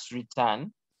tax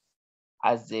return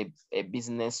as a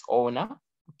business owner,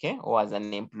 okay, or as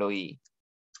an employee.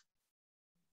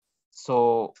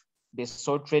 So the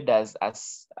sole traders,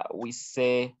 as we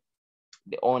say,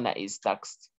 the owner is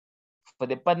taxed. For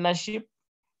the partnership,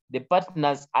 the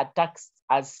partners are taxed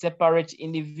as separate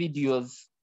individuals.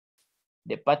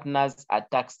 The partners are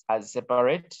taxed as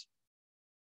separate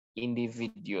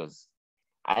individuals.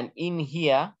 And in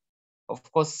here,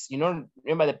 of course, you know,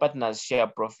 remember the partners share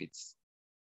profits.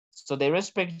 So the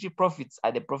respective profits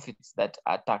are the profits that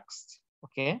are taxed,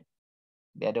 okay?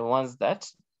 They're the ones that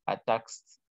are taxed.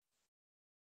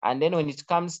 And then when it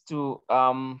comes to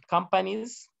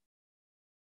companies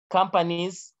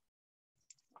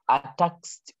are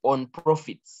taxed on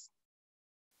profits.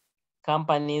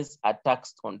 Companies are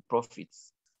taxed on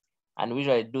profits, and we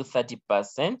usually do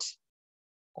 30%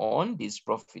 on these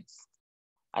profits.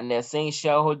 And they're saying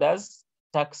shareholders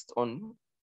taxed on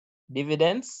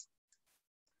dividends,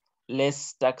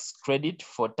 less tax credit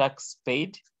for tax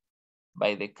paid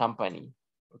by the company,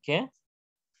 okay?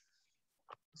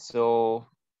 So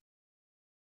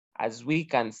as we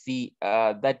can see,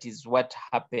 that is what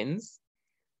happens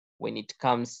when it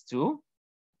comes to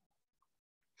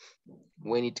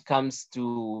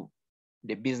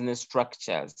the business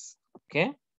structures,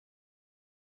 okay?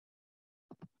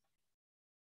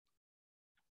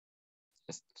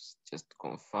 Just to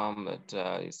confirm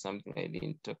that is something I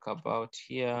didn't talk about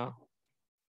here.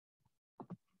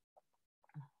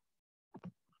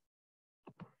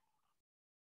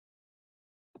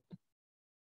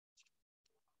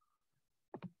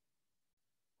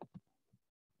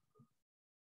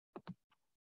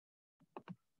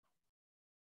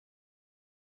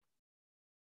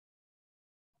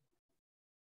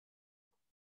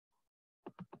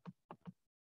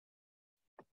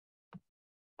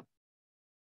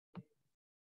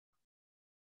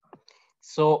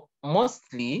 So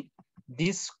mostly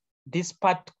this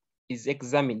part is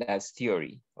examined as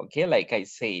theory, okay? Like I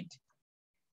said,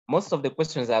 most of the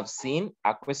questions I've seen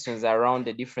are questions around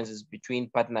the differences between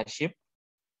partnership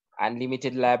and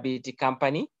limited liability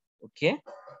company, okay?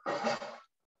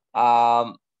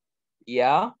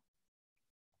 Yeah, of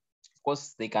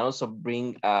course, they can also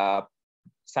bring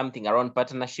something around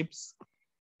partnerships.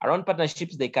 Around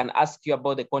partnerships, they can ask you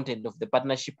about the content of the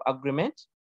partnership agreement,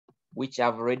 which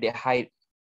I've already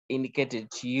indicated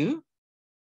to you.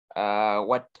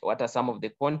 What are some of the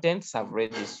contents? I've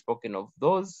already spoken of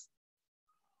those.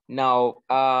 Now,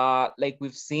 like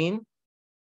we've seen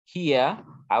here,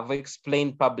 I've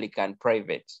explained public and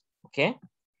private, okay?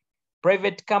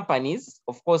 Private companies,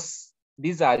 of course,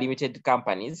 these are limited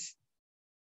companies,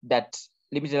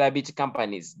 limited liability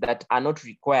companies that are not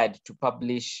required to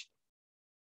publish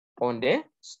on the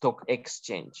stock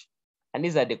exchange. And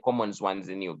these are the common ones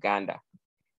in Uganda.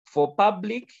 For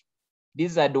public,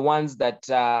 these are the ones that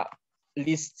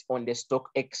list on the stock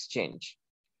exchange.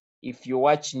 If you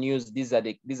watch news, these are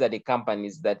the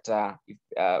companies that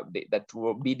that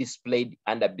will be displayed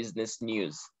under business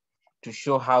news to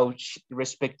show how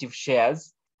respective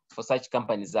shares for such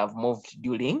companies have moved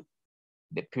during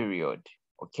the period,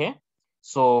 okay?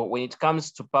 So when it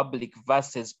comes to public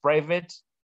versus private,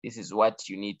 this is what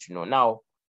you need to know. Now,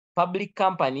 public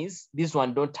companies, this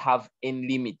one don't have any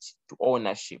limit to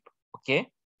ownership, okay?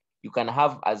 You can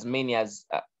have as many as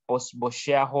possible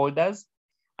shareholders.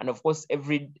 And of course,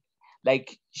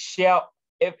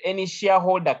 any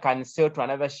shareholder can sell to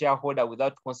another shareholder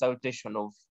without consultation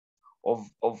of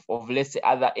let's say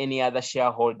any other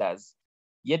shareholders.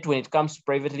 Yet when it comes to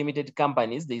private limited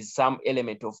companies, there's some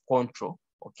element of control,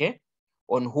 okay,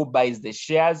 on who buys the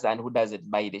shares and who doesn't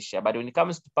buy the share. But when it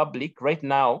comes to public, right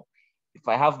now, if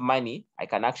I have money, I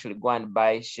can actually go and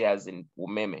buy shares in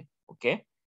Umeme, okay?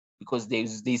 Because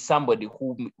there's somebody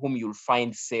whom you'll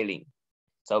find selling.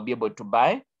 So I'll be able to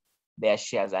buy their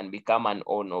shares and become an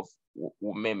owner of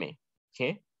Umeme,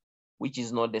 okay? Which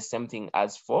is not the same thing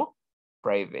as for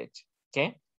private,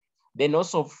 okay? Then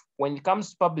also when it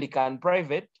comes to public and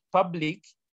private, public,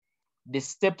 the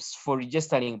steps for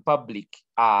registering public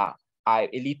are a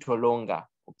little longer,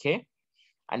 okay?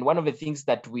 And one of the things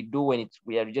that we do when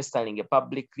we are registering a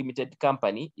public limited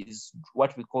company is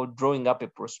what we call drawing up a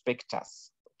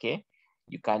prospectus, okay?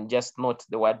 You can just note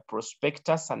the word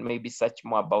prospectus and maybe search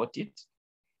more about it.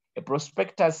 A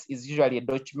prospectus is usually a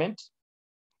document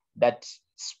that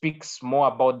speaks more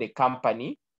about the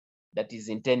company that is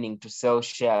intending to sell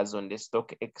shares on the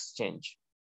stock exchange,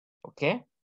 okay?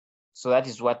 So that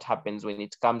is what happens when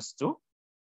it comes to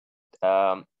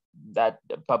that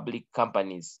public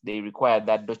companies. They require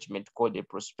that document called a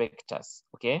prospectus,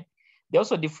 okay? There are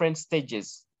also different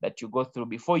stages that you go through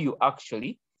before you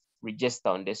actually register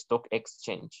on the stock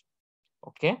exchange.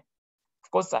 Okay.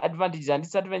 Of course, advantages and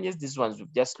disadvantages, these ones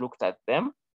we've just looked at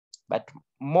them, but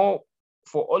more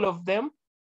for all of them,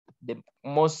 the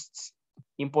most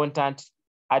important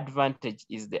advantage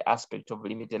is the aspect of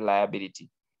limited liability,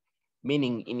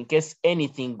 meaning in case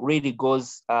anything really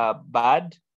goes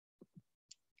bad,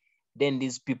 then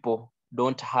these people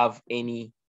don't have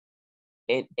any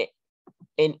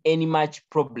much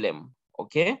problem,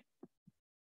 okay,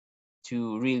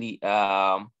 to really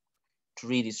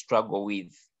struggle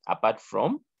with, apart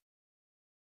from,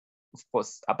 of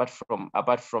course,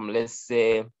 apart from let's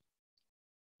say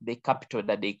the capital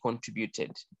that they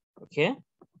contributed. Okay,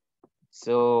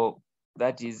 so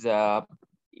that is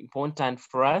important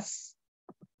for us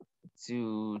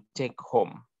to take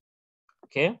home.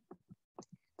 Okay,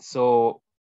 so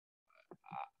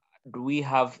do we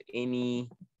have any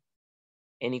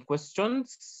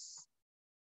questions?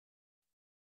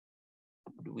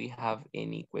 Do we have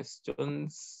any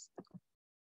questions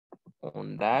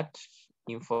on that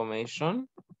information?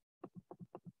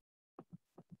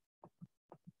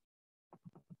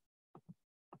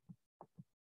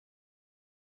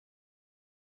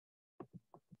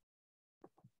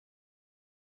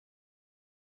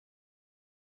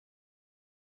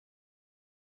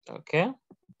 Okay,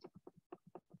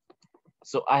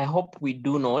 so I hope we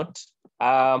do not.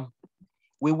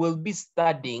 We will be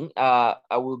studying. I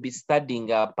will be studying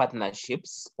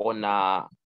partnerships on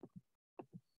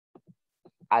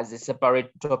as a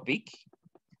separate topic,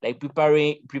 like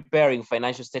preparing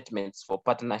financial statements for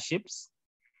partnerships.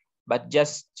 But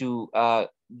just to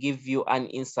give you an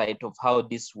insight of how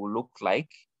this will look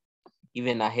like,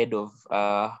 even ahead of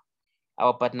our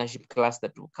partnership class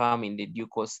that will come in the due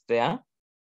course there.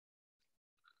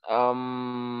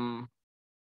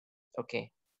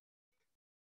 Okay.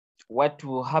 What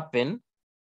will happen?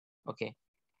 Okay.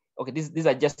 These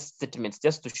are just statements,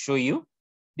 just to show you.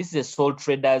 This is a sole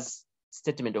trader's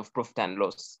statement of profit and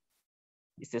loss.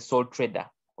 It's a sole trader.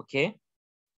 Okay.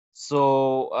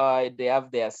 So they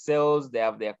have their sales, they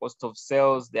have their cost of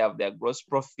sales, they have their gross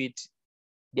profit,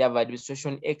 they have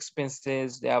administration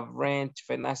expenses, they have rent,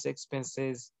 finance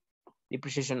expenses,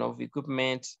 depreciation of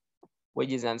equipment,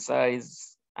 wages and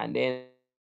salaries, and then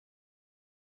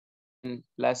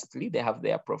lastly, they have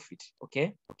their profit.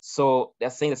 Okay, so they're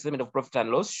saying the statement of profit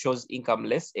and loss shows income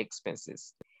less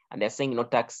expenses, and they're saying no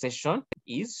taxation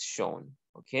is shown.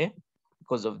 Okay,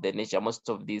 because of the nature, most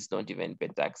of these don't even pay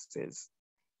taxes.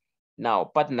 Now,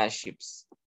 partnerships,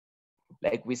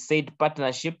 like we said,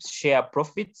 partnerships share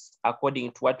profits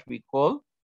according to what we call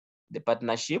the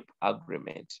partnership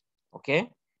agreement. Okay,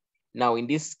 now in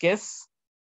this case,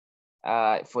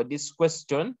 for this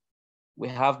question, we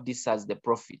have this as the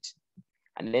profit.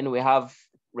 And then we have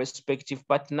respective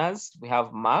partners. We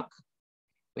have Mark,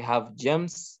 we have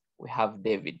James, we have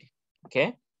David.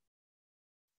 Okay,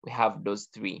 we have those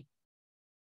three.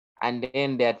 And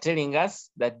then they're telling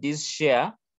us that this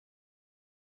share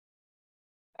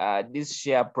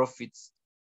profits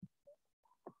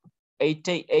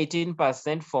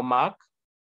 18% for Mark,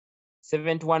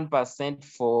 71%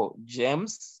 for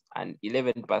James, and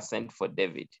 11% for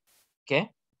David. Okay,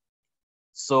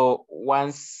 so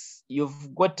once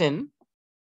you've gotten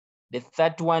the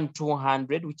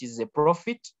 31,200, which is a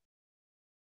profit,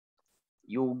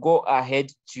 you go ahead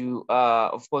to,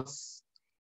 of course,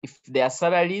 if there are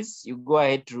salaries, you go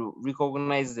ahead to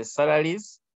recognize the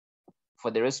salaries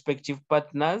for the respective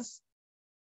partners,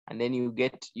 and then you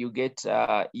get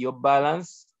your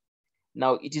balance.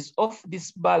 Now it is off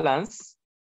this balance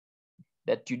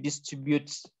that you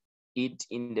distribute it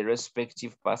in the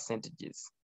respective percentages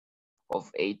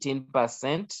of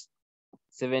 18%,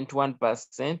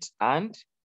 71%, and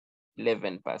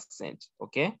 11%.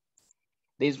 Okay,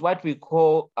 there's what we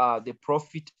call the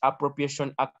profit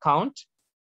appropriation account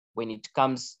when it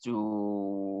comes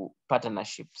to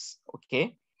partnerships.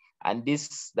 Okay, and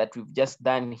this that we've just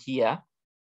done here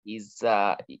is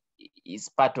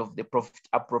part of the profit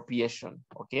appropriation.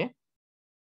 Okay,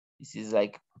 this is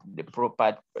like the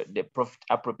profit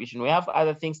appropriation. We have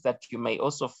other things that you may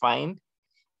also find,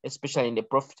 especially in the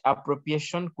profit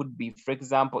appropriation. Could be, for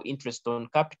example, interest on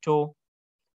capital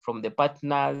from the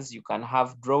partners. You can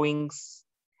have drawings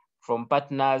from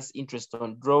partners, interest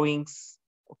on drawings,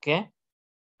 okay,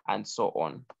 and so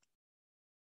on.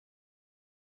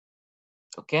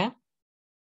 Okay,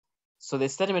 so the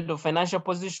statement of financial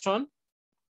position,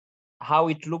 how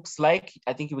it looks like,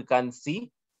 I think we can see.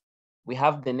 We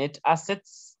have the net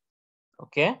assets,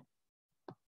 okay,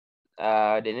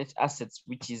 the net assets,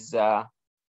 which is the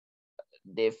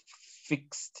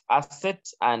fixed asset,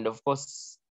 and of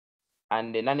course,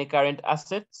 and the non-current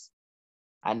assets.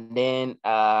 and then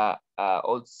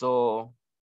also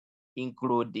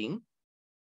including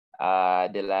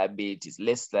the liabilities,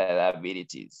 less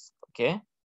liabilities, okay?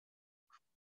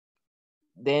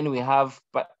 Then we have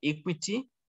equity.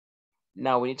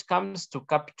 Now, when it comes to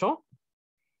capital,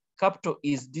 capital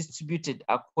is distributed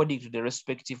according to the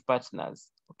respective partners,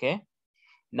 okay?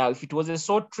 Now, if it was a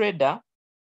sole trader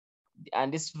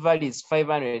and this value is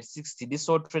 560, this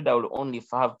sole trader will only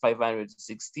have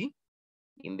 560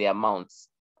 in the amounts,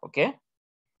 okay?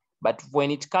 But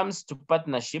when it comes to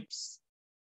partnerships,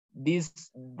 this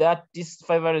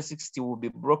 560 will be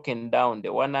broken down,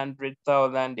 the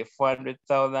 100,000, the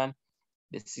 400,000,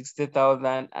 the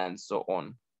 60,000, and so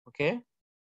on, okay?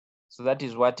 So that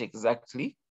is what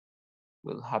exactly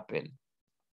will happen.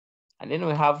 And then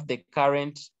we have the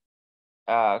current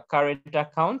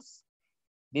accounts.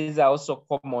 These are also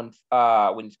common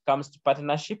when it comes to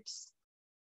partnerships.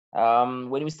 When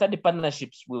we study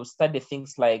partnerships, we'll study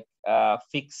things like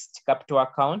fixed capital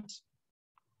account,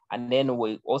 and then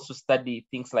we also study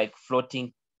things like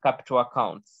floating capital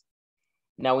accounts.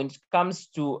 Now, when it comes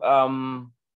to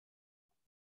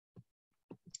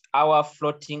our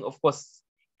floating, of course,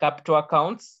 capital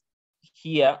accounts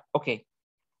here, okay,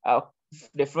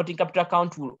 the floating capital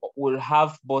account will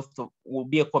have both, will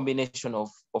be a combination of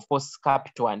course,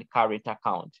 capital and current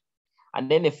account.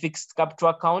 And then a fixed capital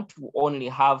account will only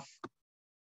have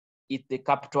the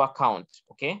capital account,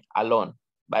 okay, alone.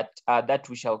 But that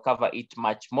we shall cover it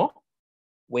much more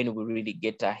when we really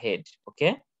get ahead,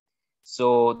 okay?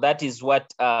 So that is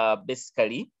what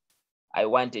basically I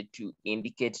wanted to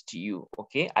indicate to you,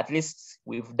 okay? At least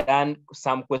we've done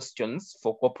some questions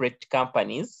for corporate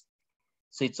companies.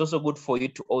 So it's also good for you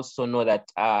to also know that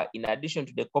in addition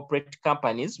to the corporate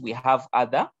companies, we have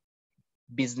other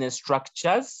business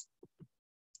structures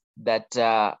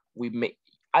that we may,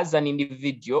 as an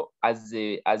individual, as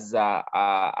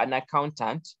an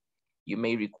accountant, you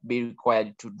may be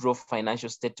required to draw financial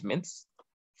statements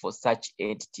for such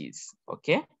entities,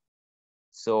 okay?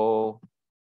 So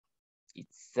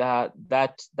it's that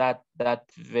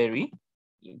very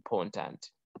important,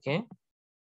 okay?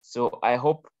 So I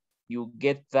hope you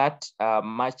get that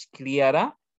much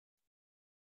clearer.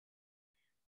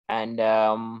 And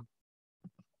I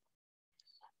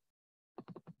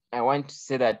want to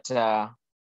say that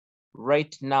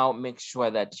right now, make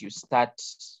sure that you start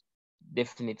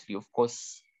definitely, of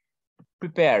course,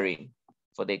 preparing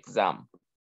for the exam.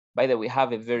 By the way, we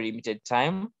have a very limited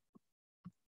time.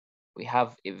 We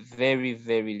have a very,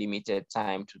 very limited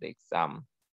time to the exam,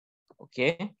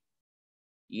 okay?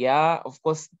 Yeah, of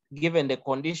course, given the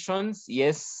conditions,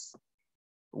 yes,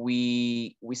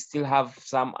 we still have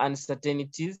some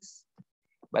uncertainties,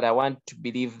 but I want to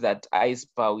believe that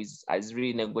ISPA is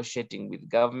really negotiating with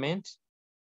government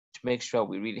to make sure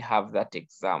we really have that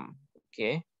exam,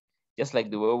 okay? Just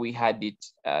like the way we had it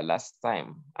last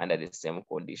time under the same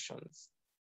conditions.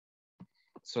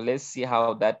 So let's see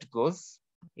how that goes,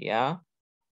 yeah?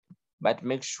 But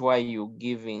make sure you're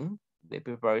giving the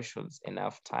preparations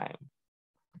enough time,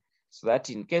 so that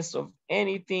in case of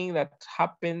anything that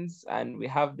happens and we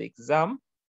have the exam,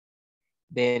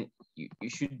 then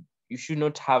you should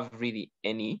not have really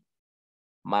any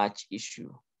much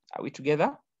issue. Are we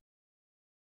together?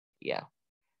 Yeah.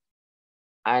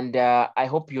 And I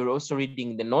hope you're also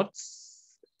reading the notes.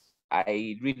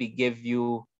 I really gave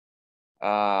you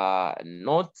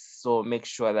notes, so make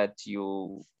sure that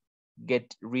you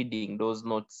get reading those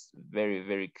notes very,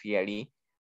 very clearly.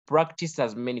 Practice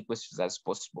as many questions as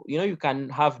possible. You know, you can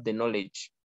have the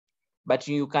knowledge, but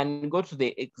you can go to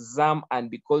the exam, and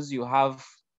because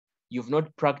you've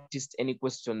not practiced any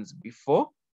questions before,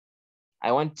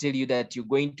 I want to tell you that you're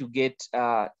going to get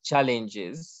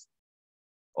challenges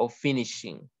of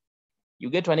finishing. You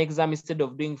get to an exam, instead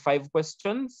of doing 5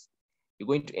 questions, you're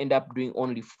going to end up doing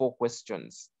only 4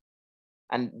 questions.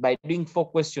 And by doing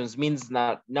 4 questions means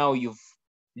now you've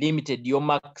limited your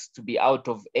marks to be out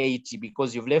of 80,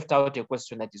 because you've left out a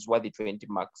question that is worthy 20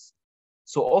 marks.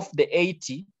 So of the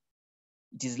 80,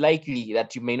 it is likely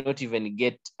that you may not even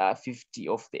get 50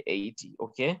 of the 80,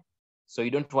 okay? So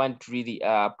you don't want to really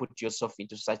put yourself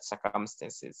into such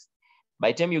circumstances.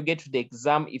 By the time you get to the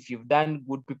exam, if you've done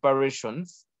good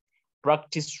preparations,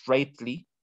 practice rightly,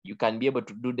 you can be able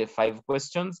to do the 5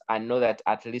 questions and know that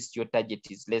at least your target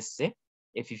is, let's say,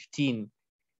 a 15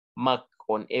 mark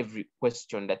on every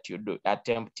question that you're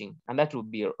attempting, and that will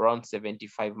be around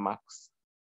 75 marks.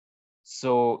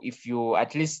 So if you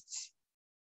at least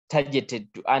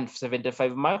targeted to earn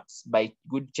 75 marks, by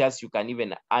good chance you can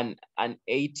even earn an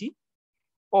 80,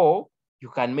 or you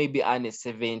can maybe earn a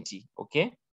 70,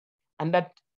 okay? And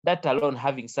that alone,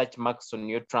 having such marks on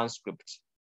your transcript,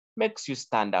 makes you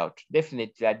stand out.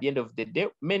 Definitely at the end of the day,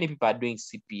 many people are doing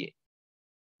CPA.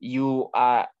 You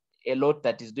are a lot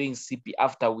that is doing CPA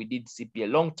after we did CPA a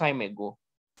long time ago.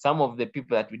 Some of the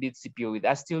people that we did CPA with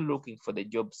are still looking for the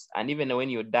jobs. And even when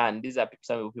you're done, these are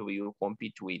some of the people you will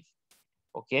compete with,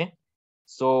 okay?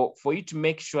 So for you to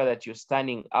make sure that you're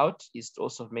standing out is to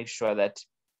also make sure that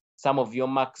some of your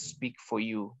marks speak for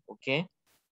you, okay?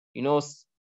 You know,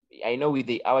 I know with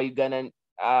our Ugandan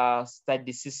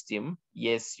study system,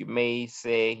 yes, you may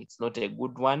say it's not a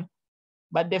good one,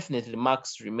 but definitely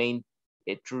marks remain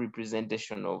a true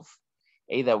representation of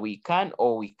either we can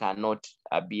or we cannot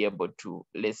be able to,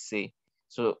 let's say.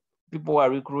 So people who are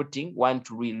recruiting want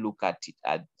to really look at it,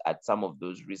 at some of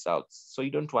those results. So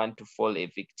you don't want to fall a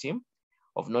victim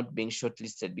of not being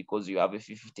shortlisted because you have a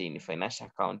 50 in financial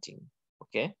accounting,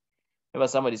 okay? Remember,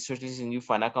 somebody's shortlisting you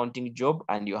for an accounting job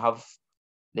and you have,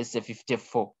 let's say,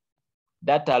 54.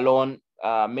 That alone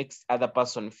makes other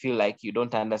person feel like you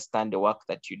don't understand the work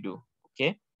that you do,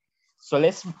 okay? So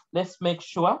let's make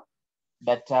sure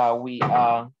that we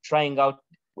are trying out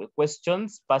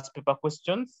questions, past paper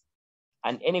questions,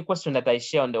 and any question that I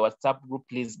share on the WhatsApp group,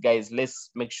 please, guys, let's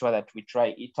make sure that we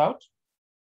try it out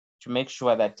to make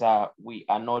sure that we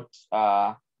are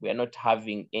not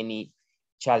having any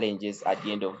challenges at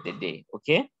the end of the day,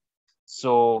 okay?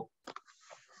 So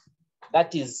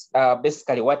that is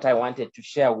basically what I wanted to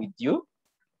share with you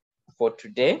for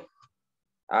today.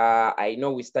 I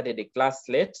know we started the class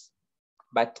late,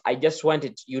 but I just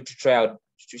wanted you to try out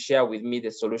to share with me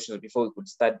the solutions before we could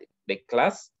start the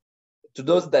class. To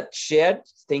those that shared,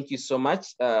 thank you so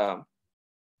much. I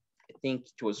think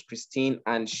it was Christine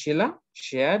and Sheila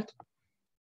shared.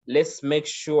 Let's make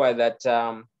sure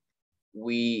that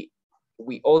we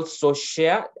also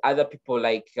share other people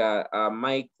like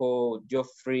Michael,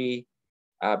 Geoffrey,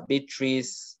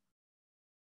 Beatrice,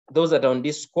 those that are on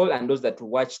this call and those that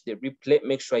watch the replay.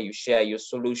 Make sure you share your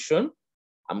solution.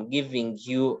 I'm giving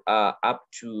you up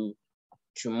to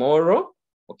tomorrow,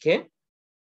 okay?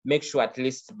 Make sure at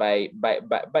least by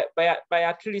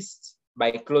at least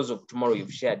by close of tomorrow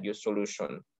you've shared your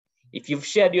solution. If you've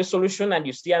shared your solution and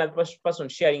you see another person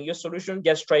sharing your solution,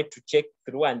 just try to check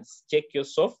through and check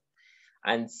yourself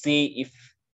and see if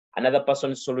another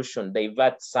person's solution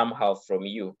diverts somehow from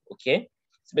you, okay?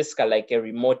 It's basically like a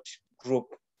remote group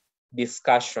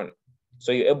discussion.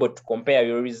 So you're able to compare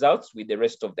your results with the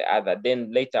rest of the other.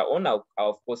 Then later on,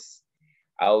 of course,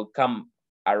 I'll come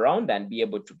around and be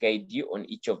able to guide you on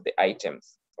each of the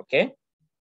items, okay?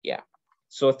 Yeah.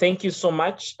 So thank you so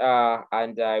much,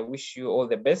 and I wish you all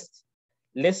the best.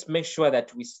 Let's make sure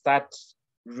that we start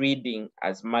reading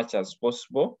as much as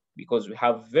possible because we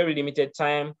have very limited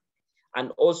time.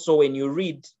 And also when you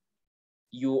read,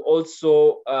 you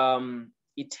also,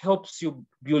 it helps you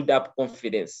build up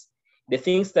confidence. The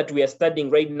things that we are studying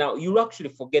right now, you actually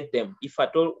forget them. If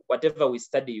at all, whatever we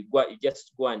study, you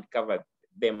just go and cover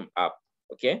them up,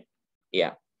 okay?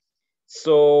 Yeah.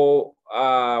 So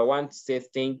I want to say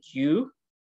thank you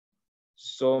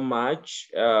so much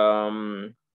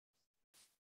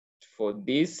for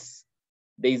this.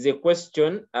 There is a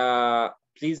question.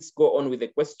 Please go on with the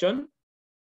question.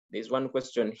 There's one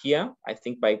question here, I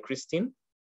think by Christine.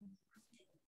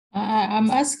 I'm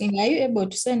asking, are you able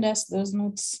to send us those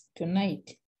notes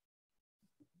tonight?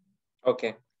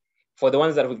 Okay. For the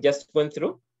ones that we've just gone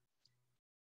through?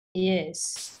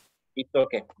 Yes. It's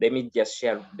okay. Let me just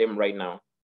share them right now.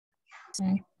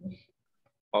 Okay.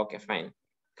 Okay, fine.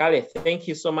 Kale, thank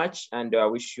you so much and I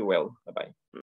wish you well. Bye-bye.